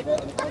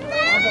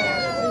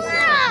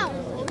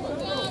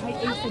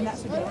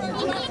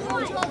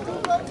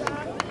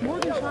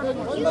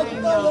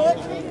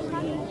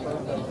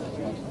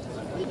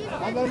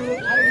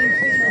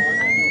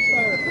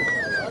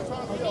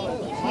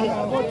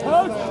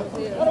 Coach!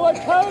 What do I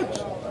coach?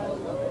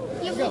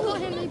 You will call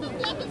him maybe.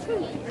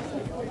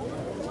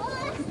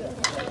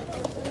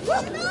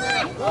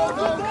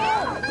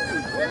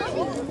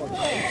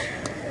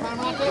 Time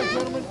right there,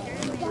 gentlemen.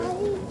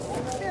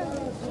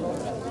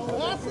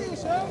 I see you,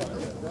 Shane.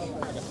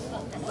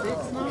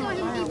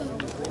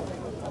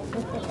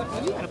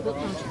 You got a book,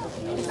 don't you?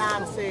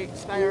 9-6,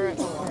 stay right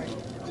there.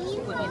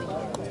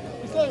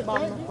 You say it,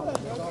 Bobby.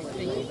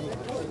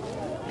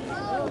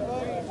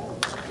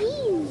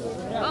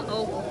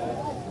 Uh-oh.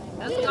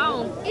 That's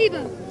gone.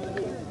 Eva.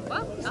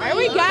 Well, There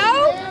we go.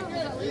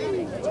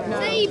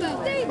 Say Eva.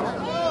 Eva.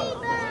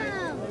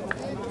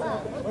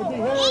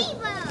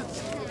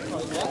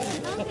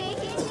 Okay,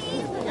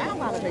 Y'all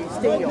gotta be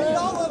still.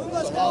 All of them,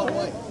 let's go.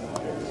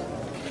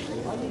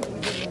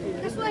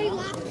 that's why he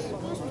laughs.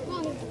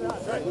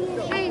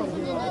 Hey.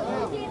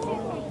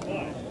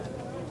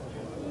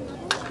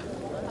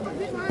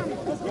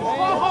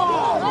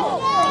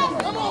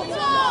 Come on,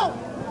 Joe!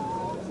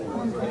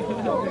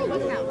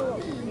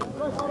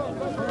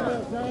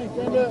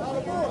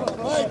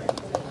 Hey.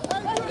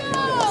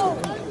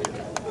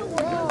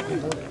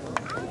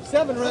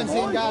 7 runs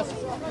in, guys.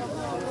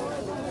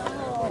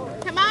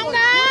 Come on,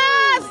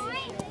 guys.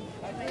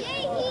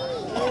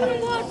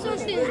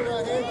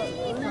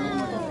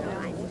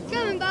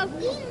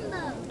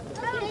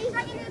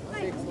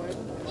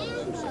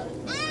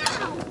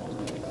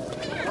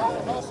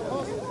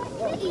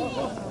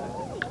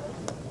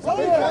 Come on,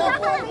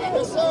 Bo.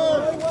 Yes,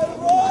 sir.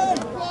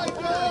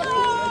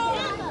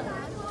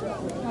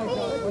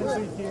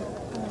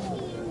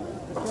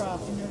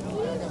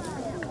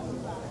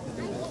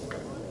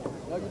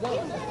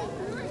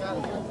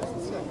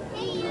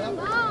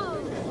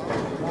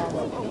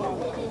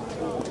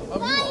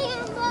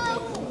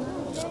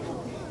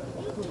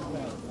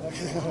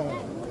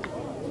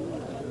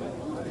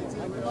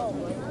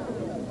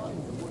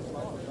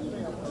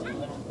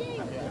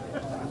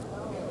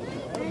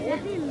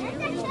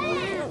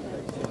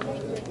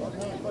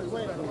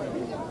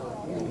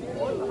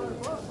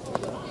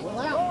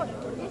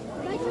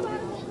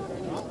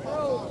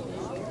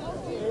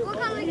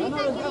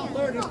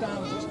 Let's go.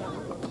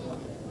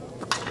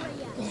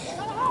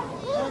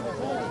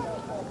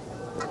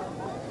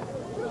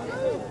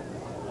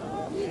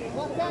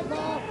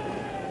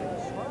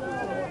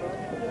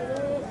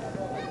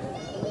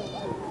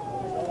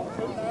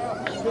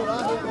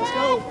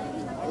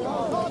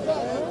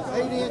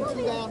 8 in,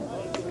 2 down.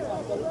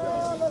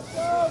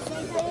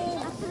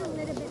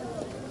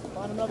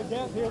 Find another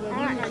gap here. All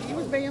right, now you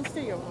was being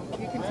still.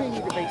 You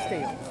continue to be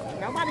still.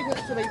 Nobody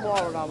wants to be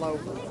watered all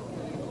over.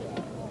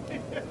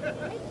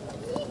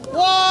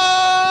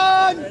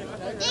 1!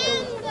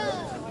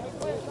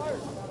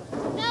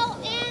 No,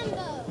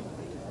 Amber.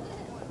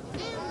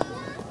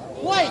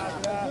 Wait!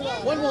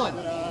 1-1.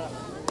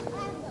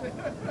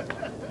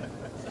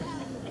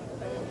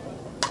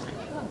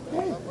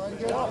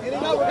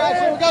 Getting over, guys.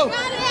 Here we go.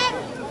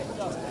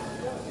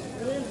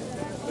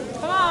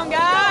 Come on,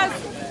 guys.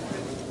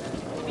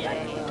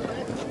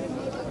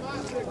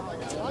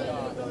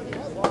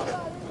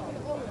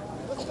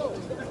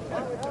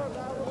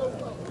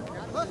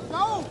 Let's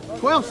go.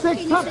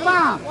 12-6, top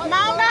 5. Come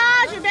on,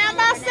 guys. You're down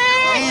by 6.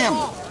 Damn.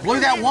 Blew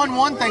that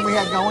 1-1 thing we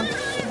had going.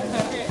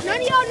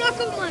 None of y'all knock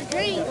over my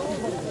dream.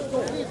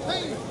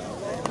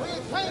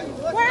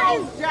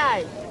 Where's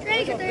Jay?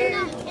 Drake is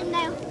there and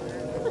now.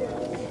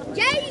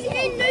 Jay's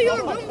in New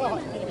York.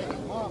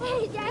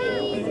 Hey,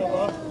 Jay.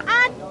 I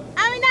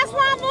mean, that's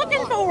why I'm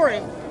looking for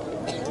him.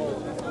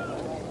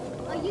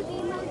 Are you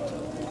Emo?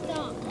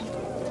 Stop.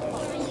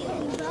 Are you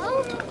Emo?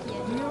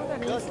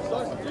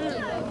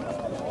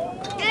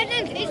 Yeah, no,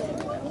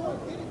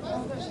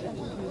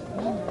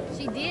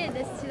 She did.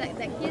 This is like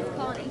that kid's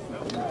calling East.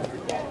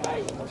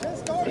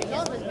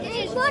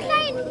 it's what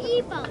kind of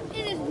Emo?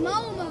 It is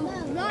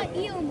Momo, not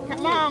Emo.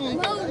 Come on,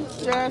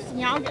 Justin.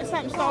 Y'all get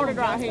something started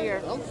right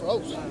here. I'm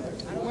frozen.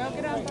 Well,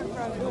 get out there,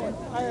 frozen.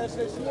 I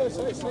said, senior,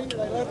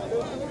 they left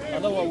it. I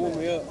know what woke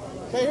me up.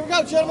 Okay, here we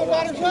go, gentlemen.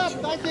 Batter's up.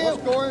 Thank you.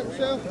 What's score,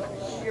 Michelle?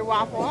 Your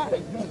wife what?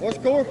 What's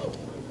score?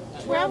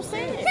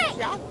 12-6.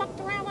 Y'all fucked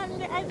around and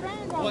get 8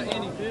 grand on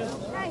that.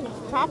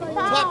 Top of 5.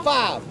 Top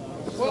 5.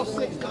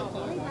 12-6.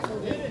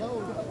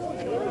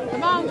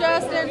 Come on,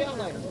 Justin.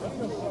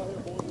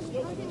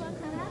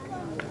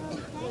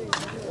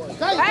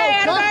 Hey,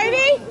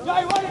 baby.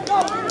 Jay, way to go!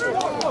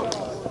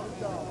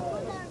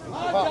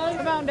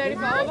 Come on, Daddy.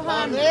 Follow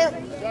behind me. There.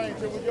 Jay,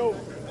 here we go.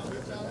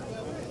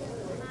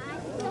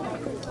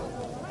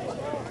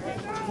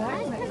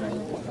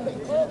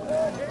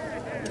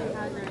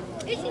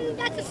 Listen,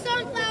 that's a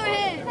sunflower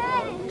head.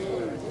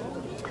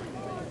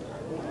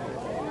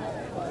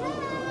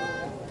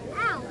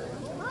 Ow.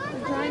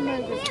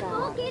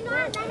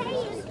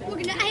 Look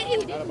at that.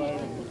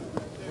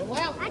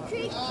 I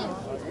tricked you.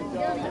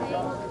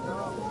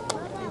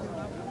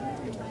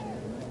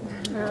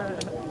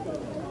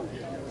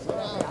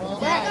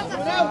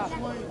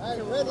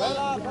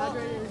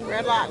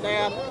 Red light,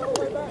 Dad.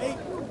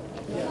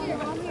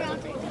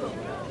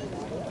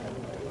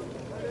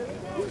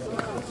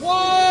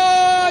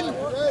 One.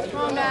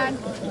 Come on, Dad.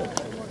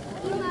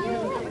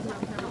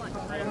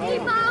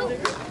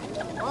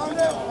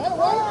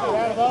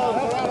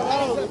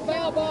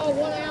 Foul ball,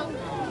 1 out.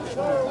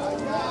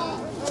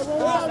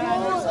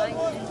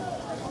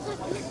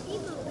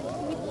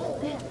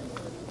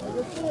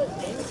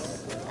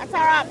 That's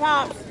all right,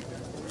 Pops.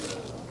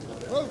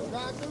 Move,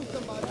 drive through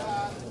somebody.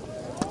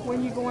 When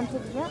you going to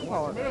the jump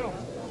park? All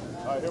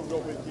right, here we go,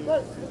 big kid.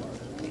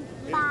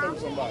 Hit through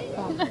somebody.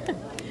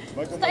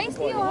 Thanks,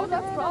 you all.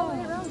 That's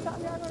wrong.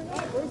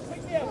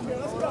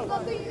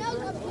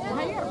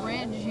 How you got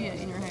red shit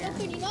in your hair?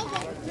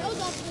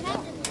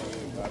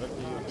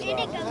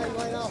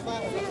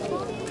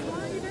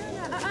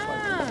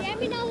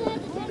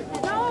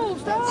 No,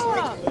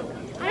 stop.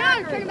 I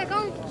know, turn it back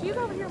on. You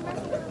over here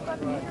messing with the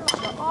fucking hair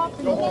like off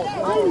and Go home.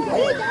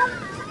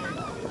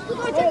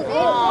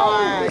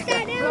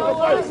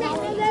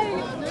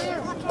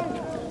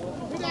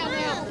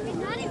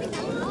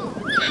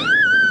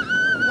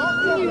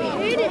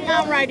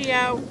 on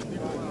radio.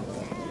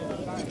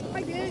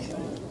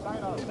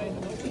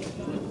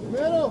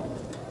 Middle.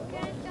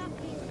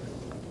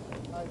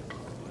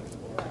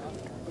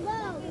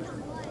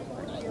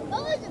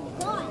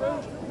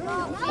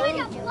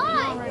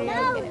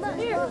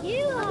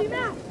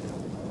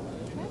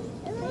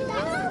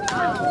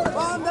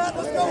 Find that,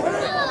 let's go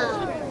here.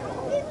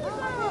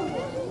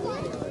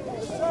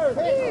 Sir,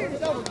 here.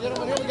 Get over,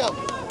 gentlemen. Here we go.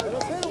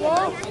 Let's hit it,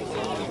 Walt.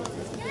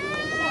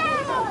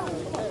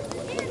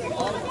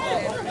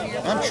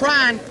 I'm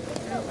trying.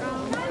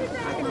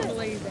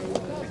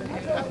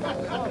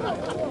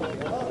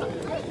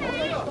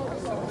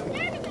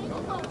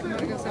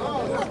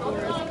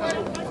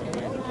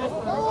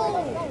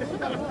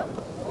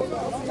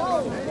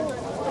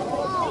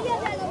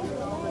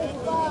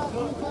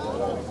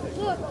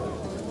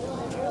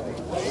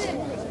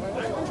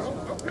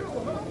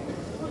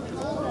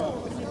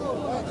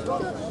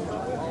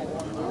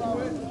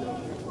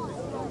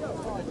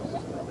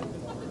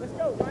 Let's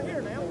go, right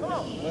here now, come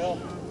on. Well,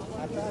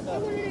 I tried to.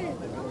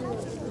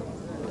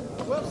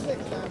 12-6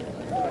 now.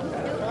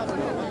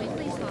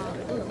 Please stop.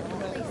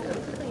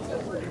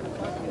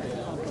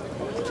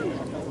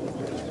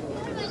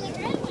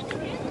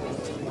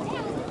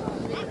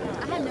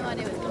 I had no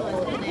idea what was going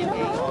on in that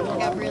game.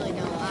 Like, I really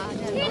don't. I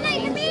don't know. I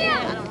don't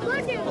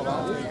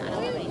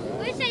know.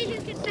 Which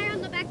agents can stay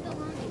on the back of the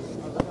line?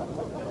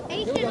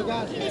 Here we go,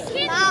 guys. It's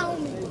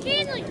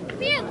Kinley.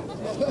 Bill. No,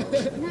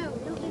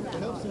 don't do that.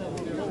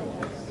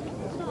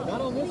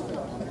 Not on this one.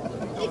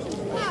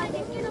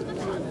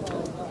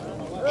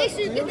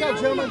 Here we go,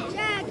 gentlemen.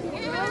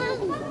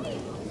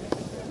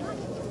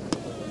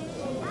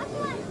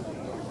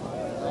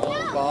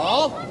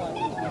 Ball.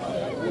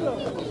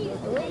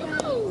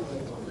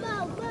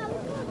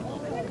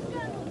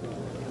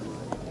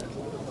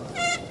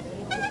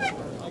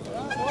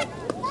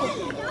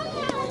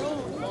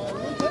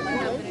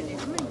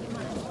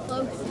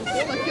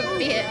 Like a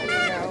fit.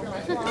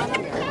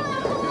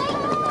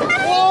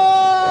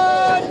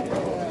 One.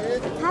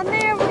 How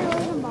many are we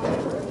losing by?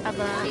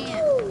 About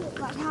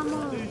Like how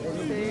much?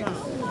 6.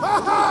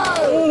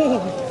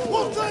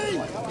 One team.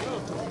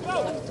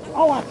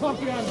 Oh, I caught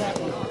you on that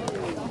one.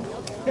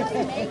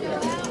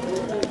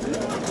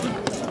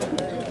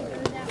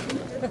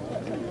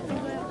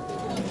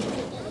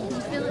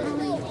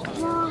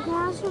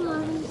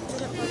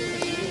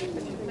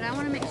 But I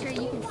want to make sure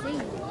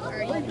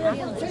Y'all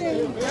have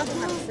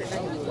to sit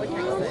down. We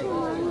can't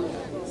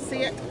see.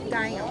 Sit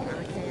down.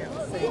 I can't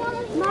see.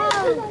 No.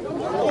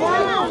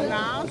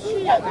 No,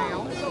 sit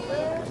down.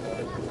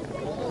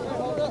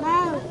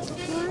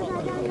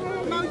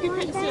 No, you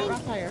can't sit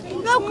right there.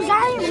 No, because I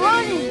ain't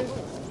running.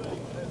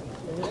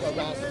 I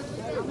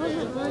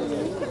wasn't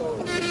running.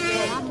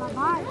 I'm my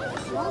bike.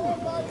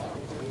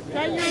 All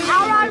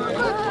right,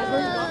 just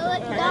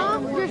like that.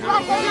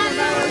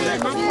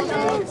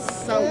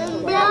 So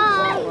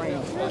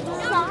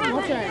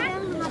Okay.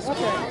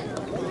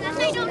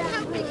 They don't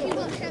have to keep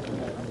up.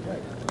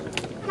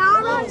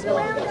 All right,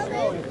 around the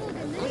bed.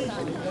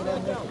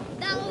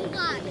 That was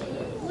like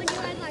when you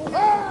had like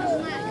what?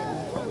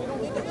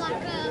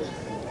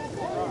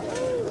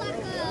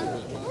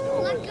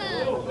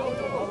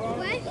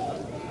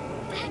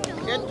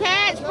 good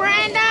catch,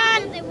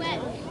 Brandon. They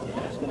went.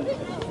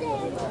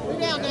 Go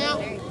down now.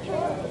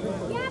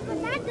 Yeah, but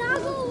that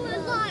dog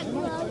was like,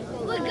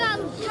 would go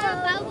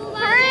jump over.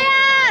 Hurry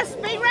up!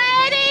 Be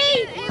ready!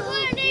 It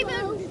wouldn't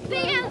even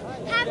be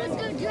have us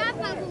go jump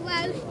over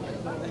Rose.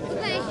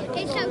 Because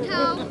it's so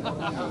tall.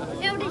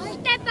 It would just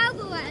step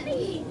over us.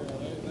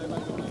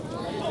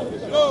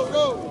 Go,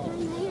 go.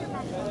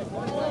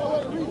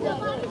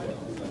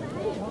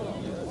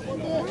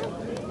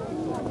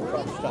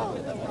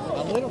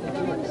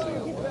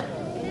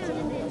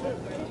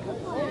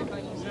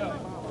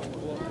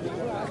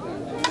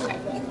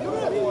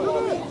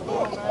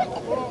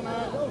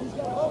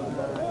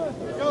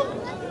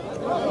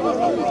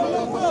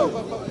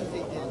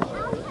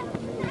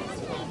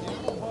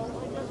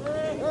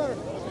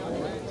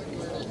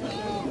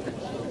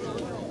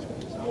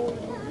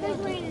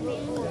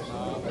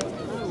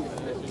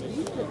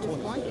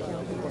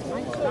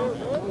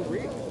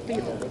 Yeah,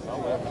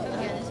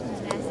 this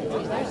one's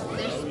nasty.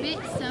 There's spit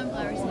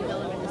sunflowers in the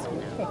middle of this one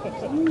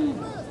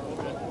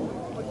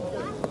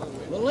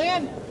now.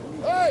 Lynn?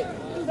 Hey,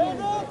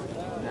 stand up.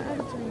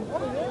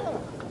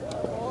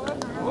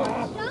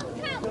 Don't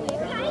count me,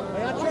 okay?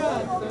 I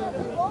tried.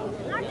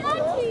 I got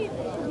you.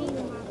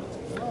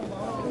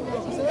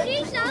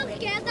 She's so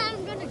scared that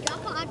I'm gonna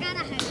jump her. I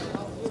gotta hang her.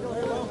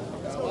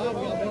 That's why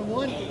we got been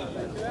one.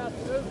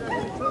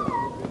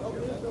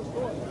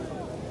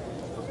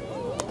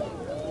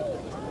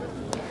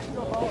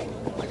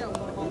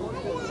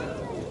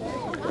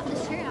 Off the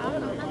street, I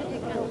don't know how to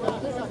get kind of low.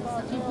 He's on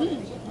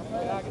something.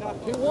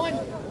 2-1.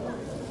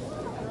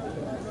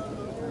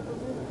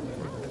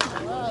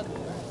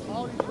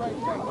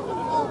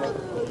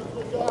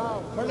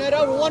 Turn that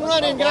over. One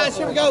run in, guys.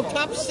 Here we go.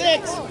 Top 6.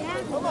 Let's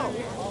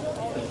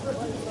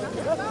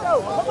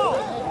go. Come on.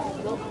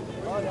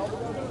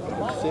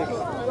 6.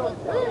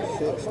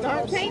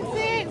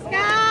 13-6,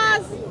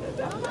 guys.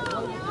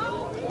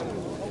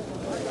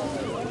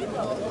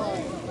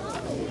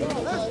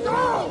 Let's go.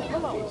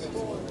 Come on.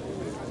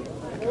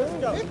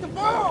 Hit the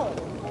ball.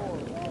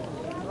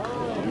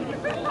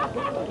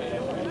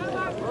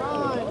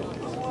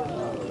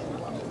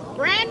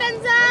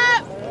 Brandon's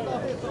up.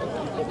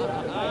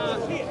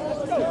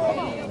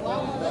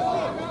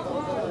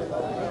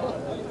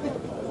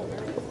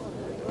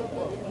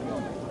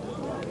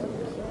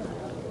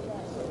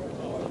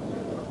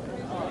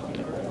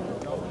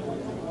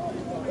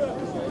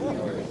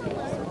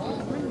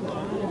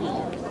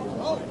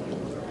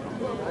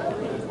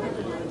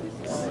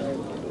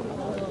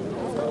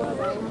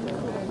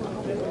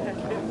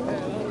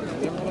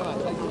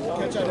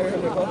 Catch out there.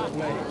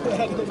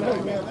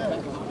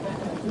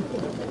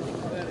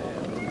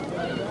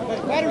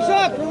 Batter's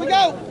up. Here we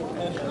go.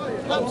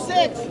 Top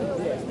 6.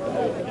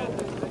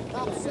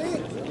 Top 6.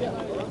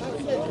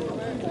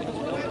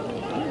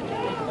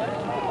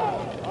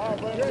 All right,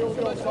 Brandon,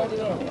 go. Start it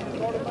up.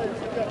 Start it, mate.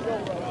 You got to go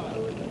right now.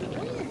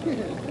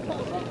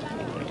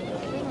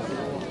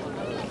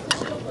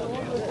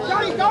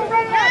 Johnny, go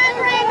run it.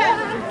 Brandon.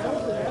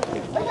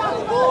 They got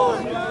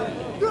scored.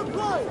 Good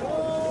play.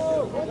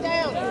 One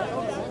down.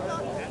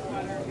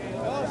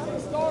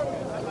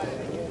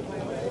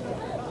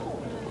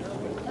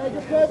 Hey,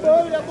 good play,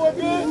 buddy. That boy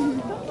good.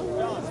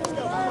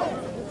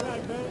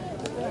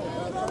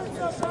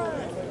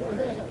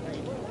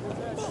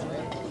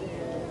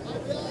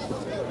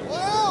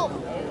 Wow.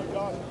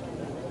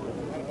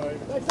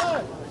 Next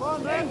time. Come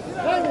on, man.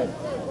 David.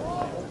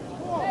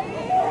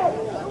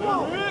 Come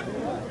on.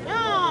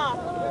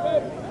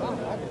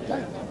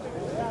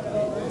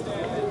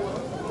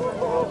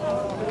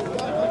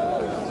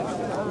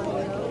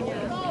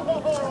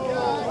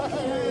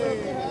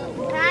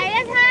 Hey,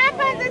 it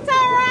happens. It's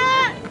all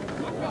right.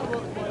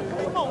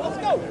 Come on,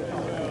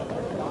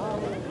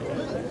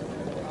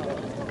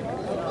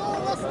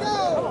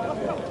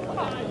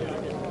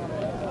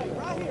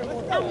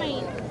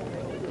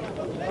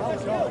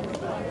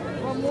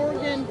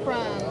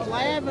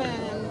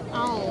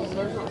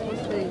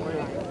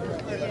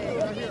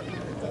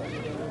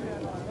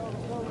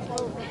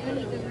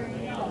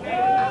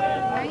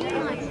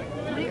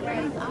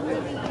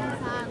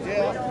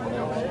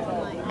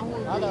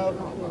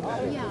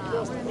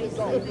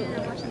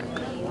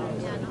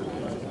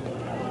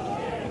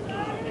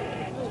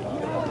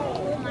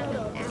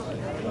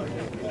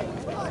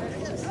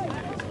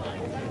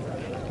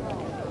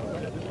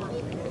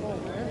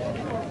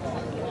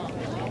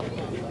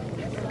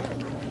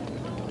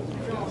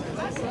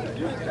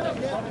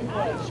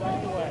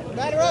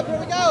 Batter up, here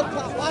we go.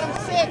 Bottom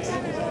 6.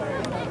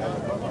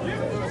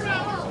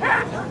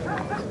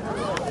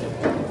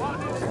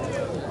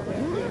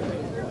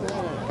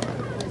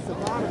 It's the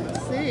bottom of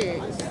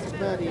 6,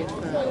 buddy. Here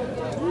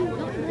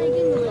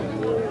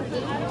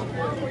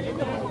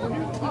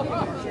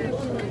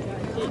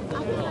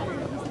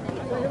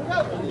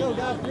we go,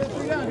 guys.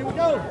 3 down. Here we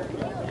go.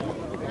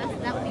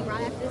 That would be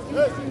right after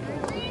this game.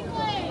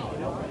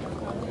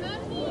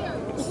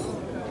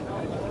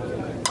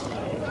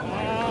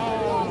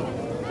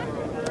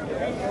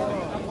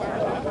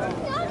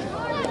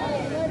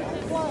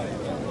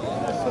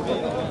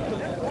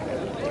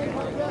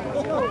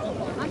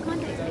 My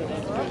contact's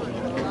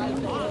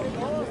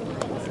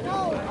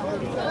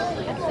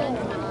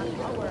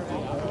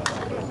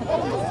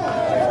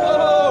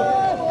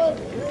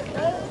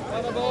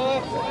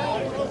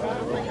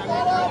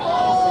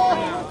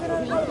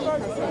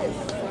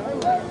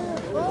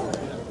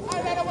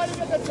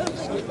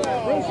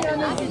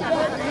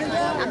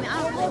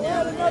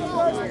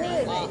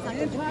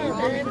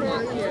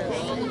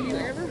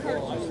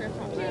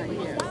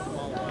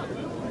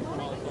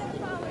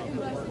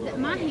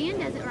my hand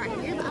does it right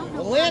here, but I don't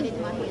know what I did to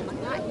my hand.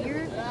 Like right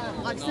here,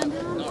 like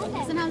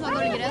sometimes I'll go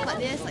to get up like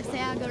this. Like say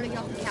I go to get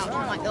off the couch and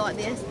I might go like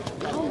this.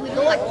 Oh,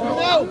 like,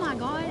 oh my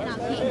God, and I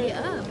can't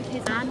get up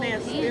because I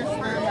messed this one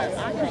up.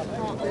 I can't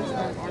caught this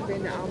one or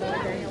bend it all the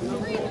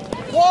way down.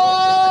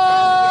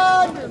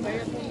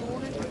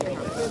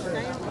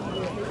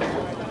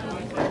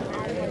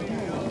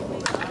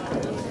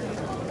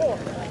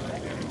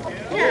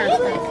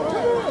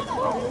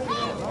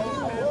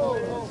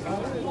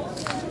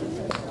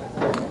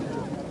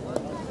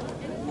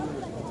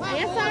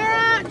 It's all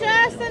right,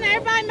 Justin.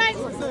 Everybody makes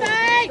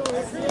mistakes.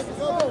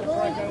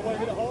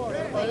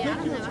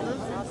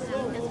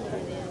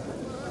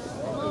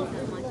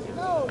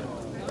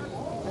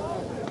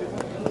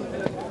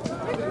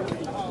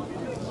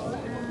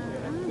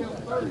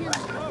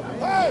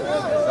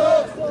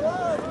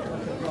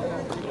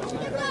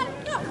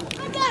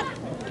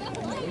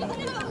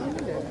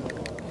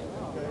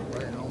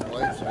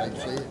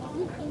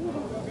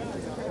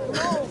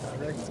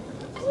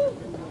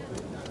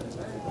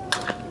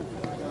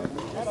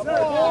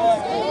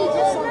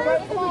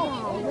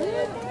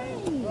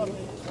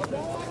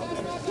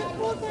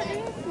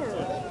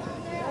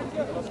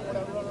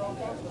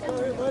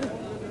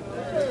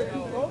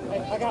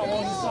 I got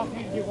one. Stop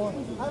you to get one.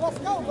 Hey, let's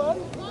go,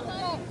 buddy.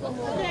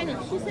 Danny,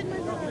 she said my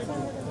name. I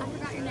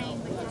forgot your name,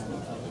 but I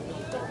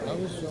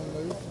was gonna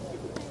move.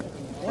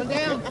 One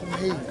down.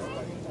 Me.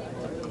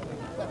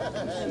 She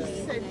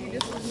said you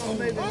just was not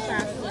moving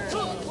fast enough.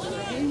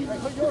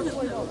 Put your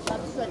swing on.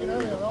 That's the second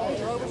earlier. Oh,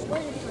 you're over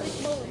swinging.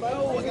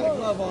 Oh, I got a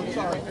glove on.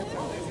 Sorry.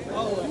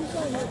 Oh, let's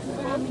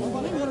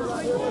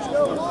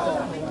go.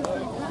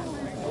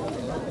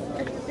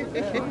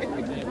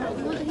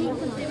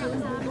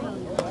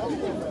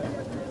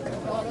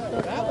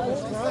 That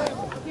was right.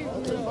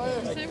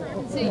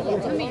 See,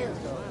 come here.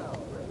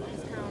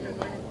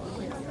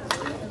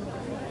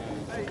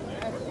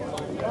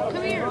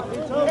 Come here.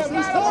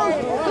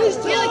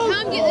 Kelly,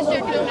 come get this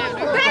jacket on out.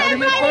 Got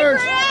him at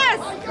first.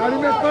 Got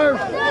him at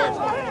first.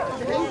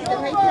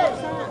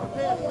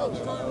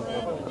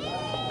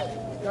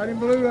 Got him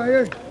blue right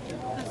here. I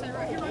say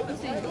right here, right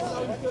see. That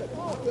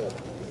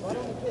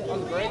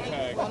was a great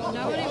tag.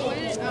 No, it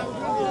went.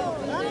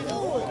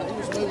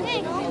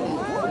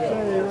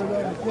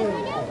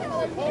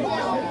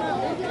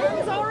 It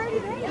was already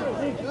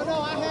there.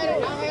 No, I had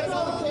it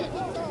on the tip.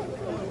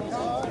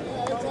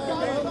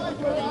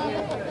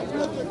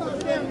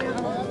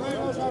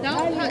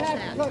 Don't touch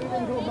that. Cut it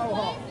into a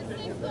mohawk.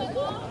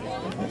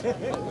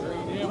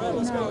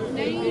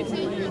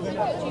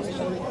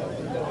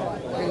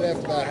 He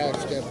left about half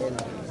step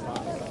under.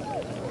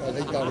 Because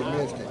he thought he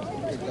missed it.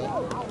 He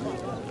thought.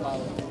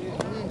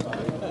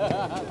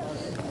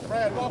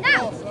 Brad, walk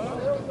off, son.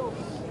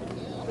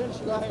 Finish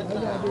it off.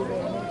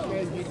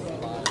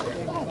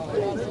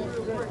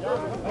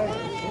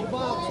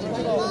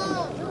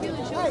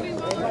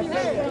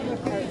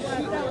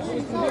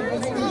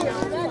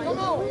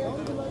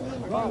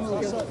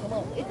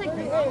 it's like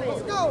this.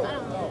 Let's go.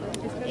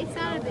 It's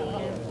gotta be.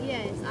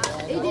 Yes.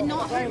 It did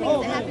not hurt me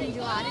because it happened in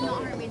July. It did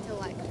not hurt me until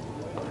like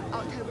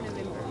October,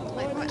 November.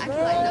 Like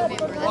actually like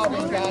November. That's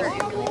when it hurt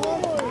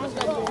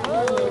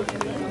really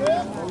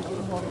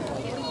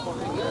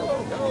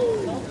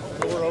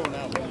We're over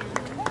now.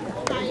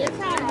 It's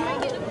hard.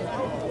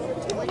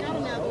 We got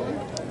another one.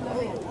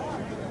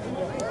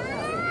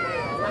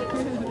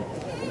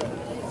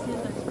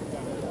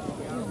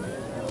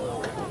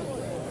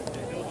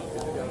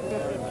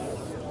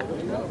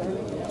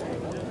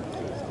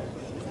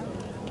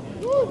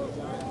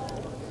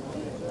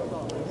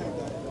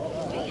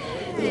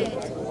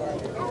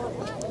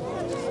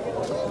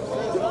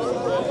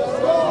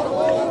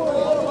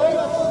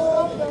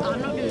 I'm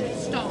not doing it.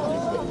 Stop.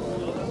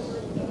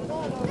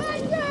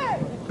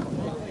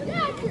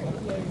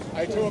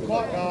 Hey, 2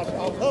 o'clock, guys.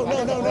 No.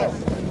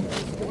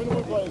 When do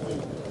we play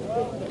this?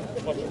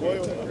 What's the boy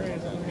with the green?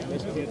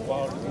 This kid's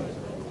wild.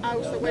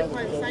 Oh, so we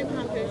play the same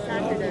time through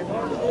Saturday.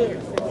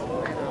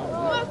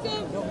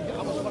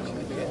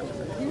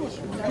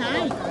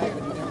 Nice.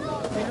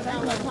 They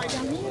don't play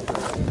down here.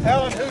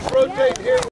 Helen, who's rotating here?